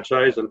expanded the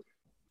franchise. And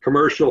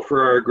commercial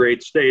for our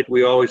great state,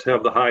 we always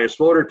have the highest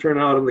voter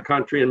turnout in the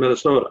country in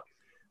Minnesota.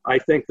 I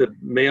think that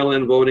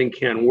mail-in voting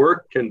can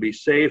work, can be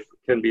safe,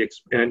 can be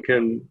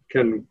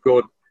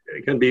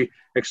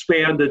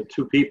expanded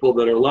to people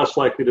that are less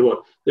likely to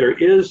vote. There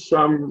is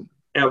some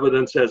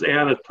evidence, as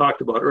Anna talked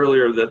about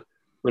earlier, that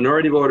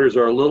minority voters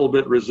are a little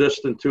bit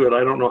resistant to it.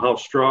 I don't know how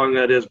strong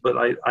that is, but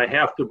I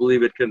have to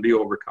believe it can be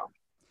overcome.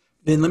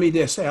 Then let me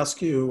just ask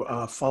you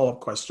a follow-up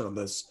question on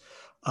this.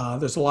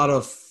 There's a lot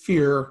of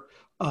fear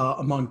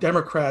among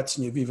Democrats,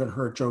 and you've even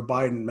heard Joe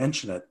Biden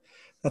mention it,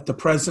 that the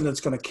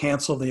president's going to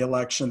cancel the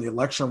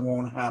election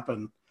won't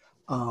happen.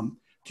 Do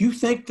you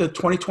think the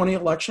 2020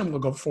 election will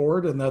go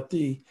forward and that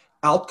the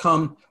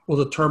outcome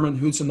will determine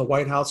who's in the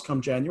White House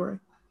come January?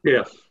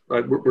 Yes,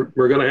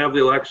 we're going to have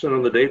the election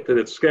on the date that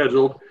it's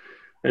scheduled,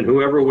 and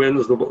whoever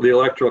wins the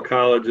Electoral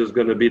College is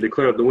going to be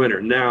declared the winner.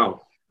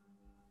 Now,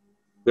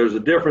 there's a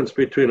difference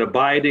between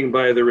abiding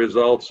by the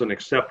results and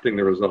accepting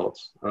the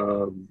results.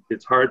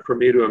 It's hard for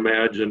me to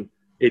imagine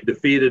a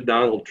defeated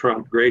Donald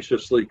Trump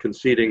graciously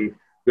conceding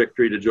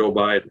victory to Joe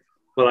Biden.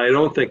 But I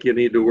don't think you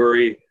need to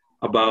worry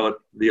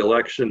about the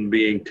election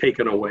being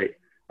taken away.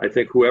 I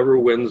think whoever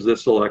wins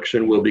this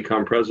election will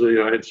become president of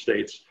the United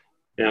States.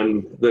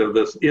 And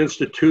the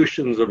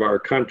institutions of our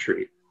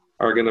country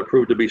are going to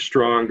prove to be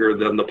stronger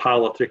than the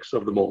politics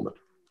of the moment.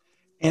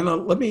 Anna,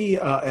 let me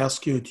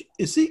ask you,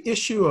 is the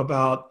issue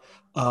about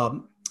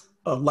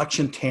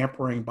election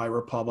tampering by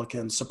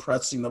Republicans,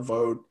 suppressing the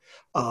vote,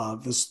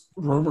 this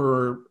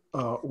rumor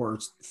or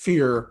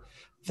fear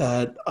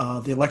that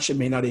the election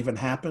may not even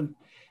happen,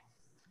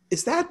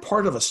 is that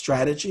part of a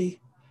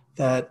strategy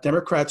that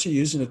Democrats are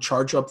using to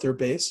charge up their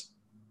base?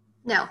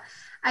 No,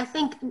 I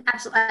think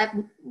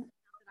absolutely.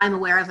 I'm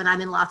aware of, and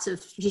I'm in lots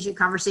of strategic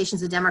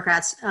conversations with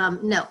Democrats.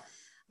 No,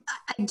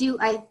 I do.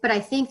 But I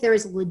think there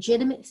is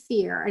legitimate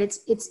fear, and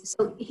it's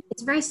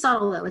very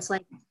subtle though. It's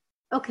like,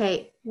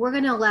 okay, we're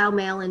going to allow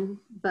mail-in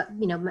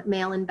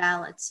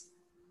ballots,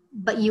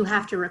 but you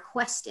have to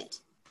request it,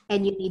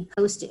 and you need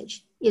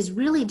postage. Is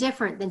really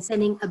different than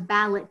sending a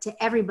ballot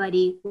to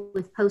everybody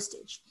with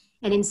postage.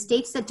 And in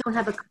states that don't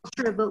have a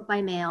culture of vote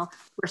by mail,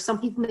 where some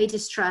people may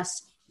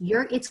distrust,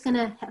 it's going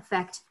to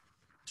affect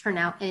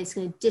turnout, and it's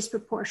going to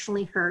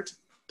disproportionately hurt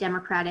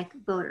Democratic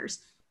voters.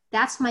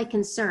 That's my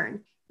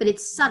concern. But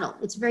it's subtle.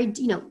 It's very,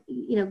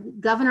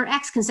 Governor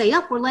X can say,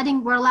 "Yep, we're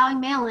allowing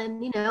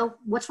mail-in."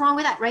 What's wrong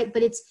with that, right?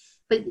 But it's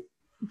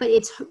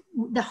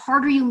the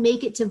harder you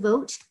make it to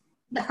vote,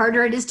 the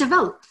harder it is to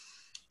vote.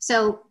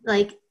 So,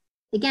 like,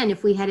 again,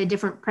 if we had a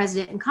different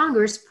president in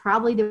Congress,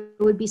 probably there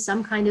would be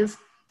some kind of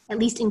at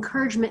least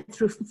encouragement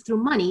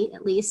through money,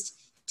 at least,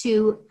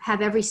 to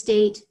have every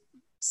state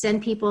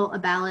send people a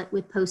ballot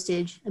with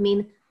postage. I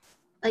mean,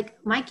 like,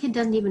 my kid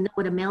doesn't even know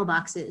what a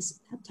mailbox is.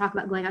 Talk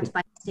about going out to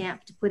buy a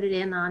stamp to put it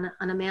in on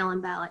a mail-in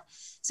ballot.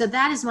 So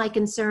that is my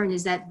concern,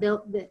 is that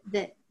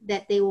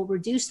they will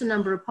reduce the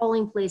number of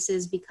polling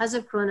places because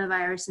of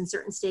coronavirus in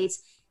certain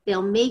states.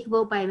 They'll make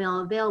vote by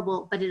mail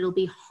available, but it'll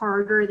be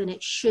harder than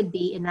it should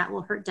be, and that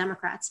will hurt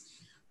Democrats.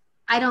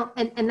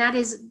 And that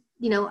is,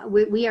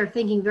 we are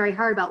thinking very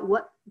hard about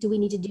what do we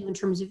need to do in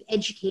terms of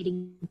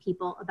educating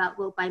people about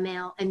vote by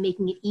mail and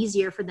making it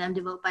easier for them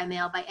to vote by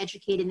mail by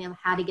educating them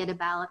how to get a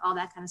ballot, all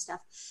that kind of stuff.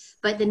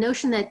 But the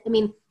notion that,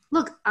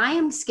 look, I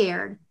am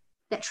scared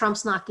that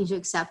Trump's not going to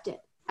accept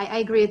it. I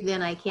agree with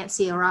Vin. I can't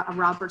see a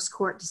Roberts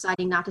court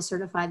deciding not to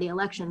certify the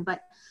election,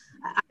 but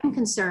I'm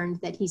concerned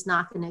that he's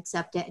not going to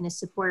accept it, and his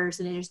supporters,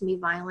 and there's going to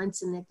be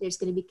violence, and that there's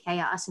going to be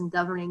chaos, and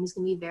governing is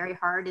going to be very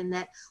hard, and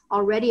that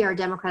already our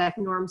democratic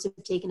norms have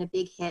taken a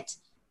big hit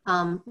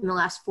in the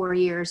last 4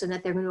 years, and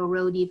that they're going to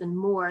erode even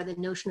more. The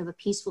notion of a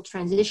peaceful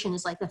transition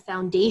is like the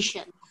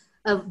foundation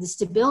of the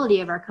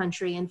stability of our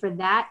country, and for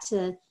that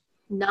to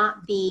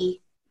not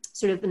be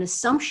sort of an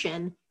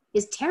assumption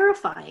is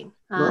terrifying.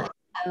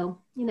 So,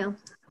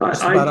 I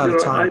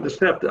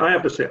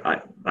have to say,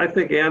 I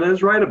think Anna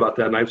is right about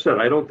that. And I've said,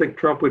 I don't think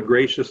Trump would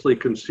graciously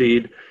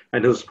concede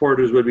and his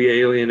supporters would be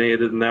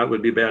alienated, and that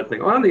would be a bad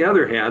thing. On the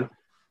other hand,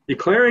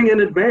 declaring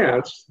in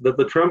advance that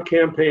the Trump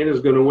campaign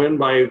is going to win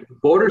by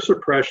voter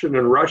suppression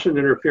and Russian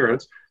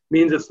interference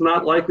means it's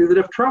not likely that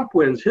if Trump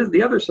wins,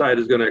 the other side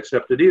is going to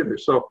accept it either.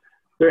 So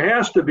there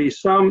has to be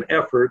some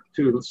effort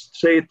to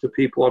say to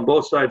people on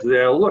both sides of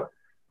the aisle, look,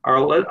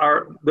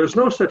 there's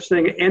no such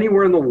thing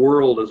anywhere in the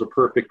world as a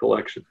perfect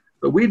election.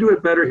 But we do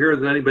it better here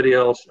than anybody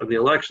else, and the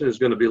election is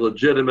going to be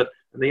legitimate,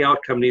 and the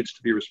outcome needs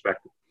to be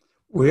respected.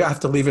 We have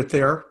to leave it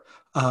there.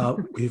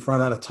 We've run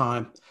out of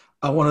time.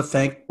 I want to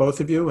thank both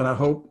of you, and I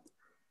hope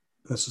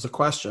this is a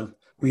question.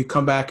 Will you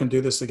come back and do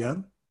this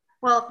again?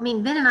 Well,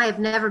 Vin and I have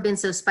never been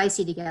so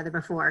spicy together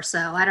before, so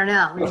I don't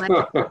know.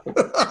 Well,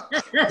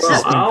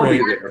 I'll be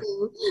there.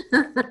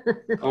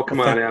 Oh,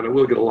 come on, Anna.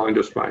 We'll get along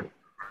just fine.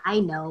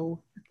 I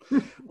know.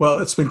 Well,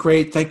 it's been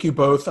great. Thank you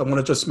both. I want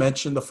to just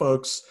mention to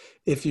folks,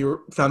 if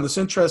you found this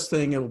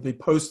interesting, it will be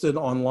posted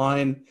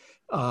online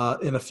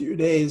in a few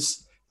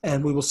days,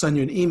 and we will send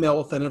you an email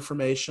with that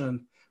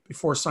information.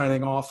 Before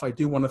signing off, I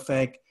do want to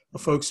thank the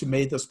folks who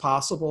made this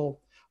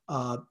possible.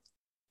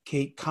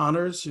 Kate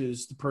Connors,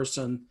 who's the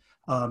person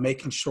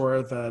making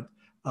sure that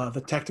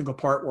the technical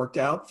part worked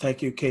out.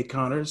 Thank you, Kate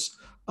Connors.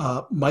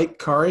 Mike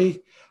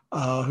Curry,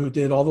 who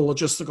did all the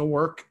logistical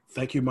work.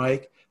 Thank you,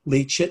 Mike.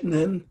 Lee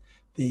Chittenden,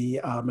 the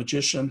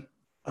magician,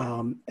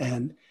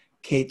 and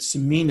Kate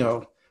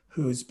Cimino,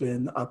 who's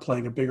been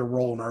playing a bigger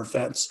role in our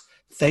events.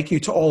 Thank you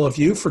to all of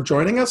you for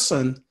joining us,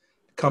 and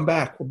come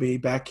back. We'll be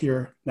back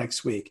here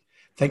next week.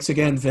 Thanks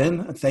again, Vin,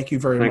 and thank you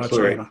very much,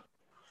 Larry. Anna.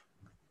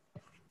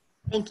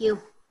 Thank you.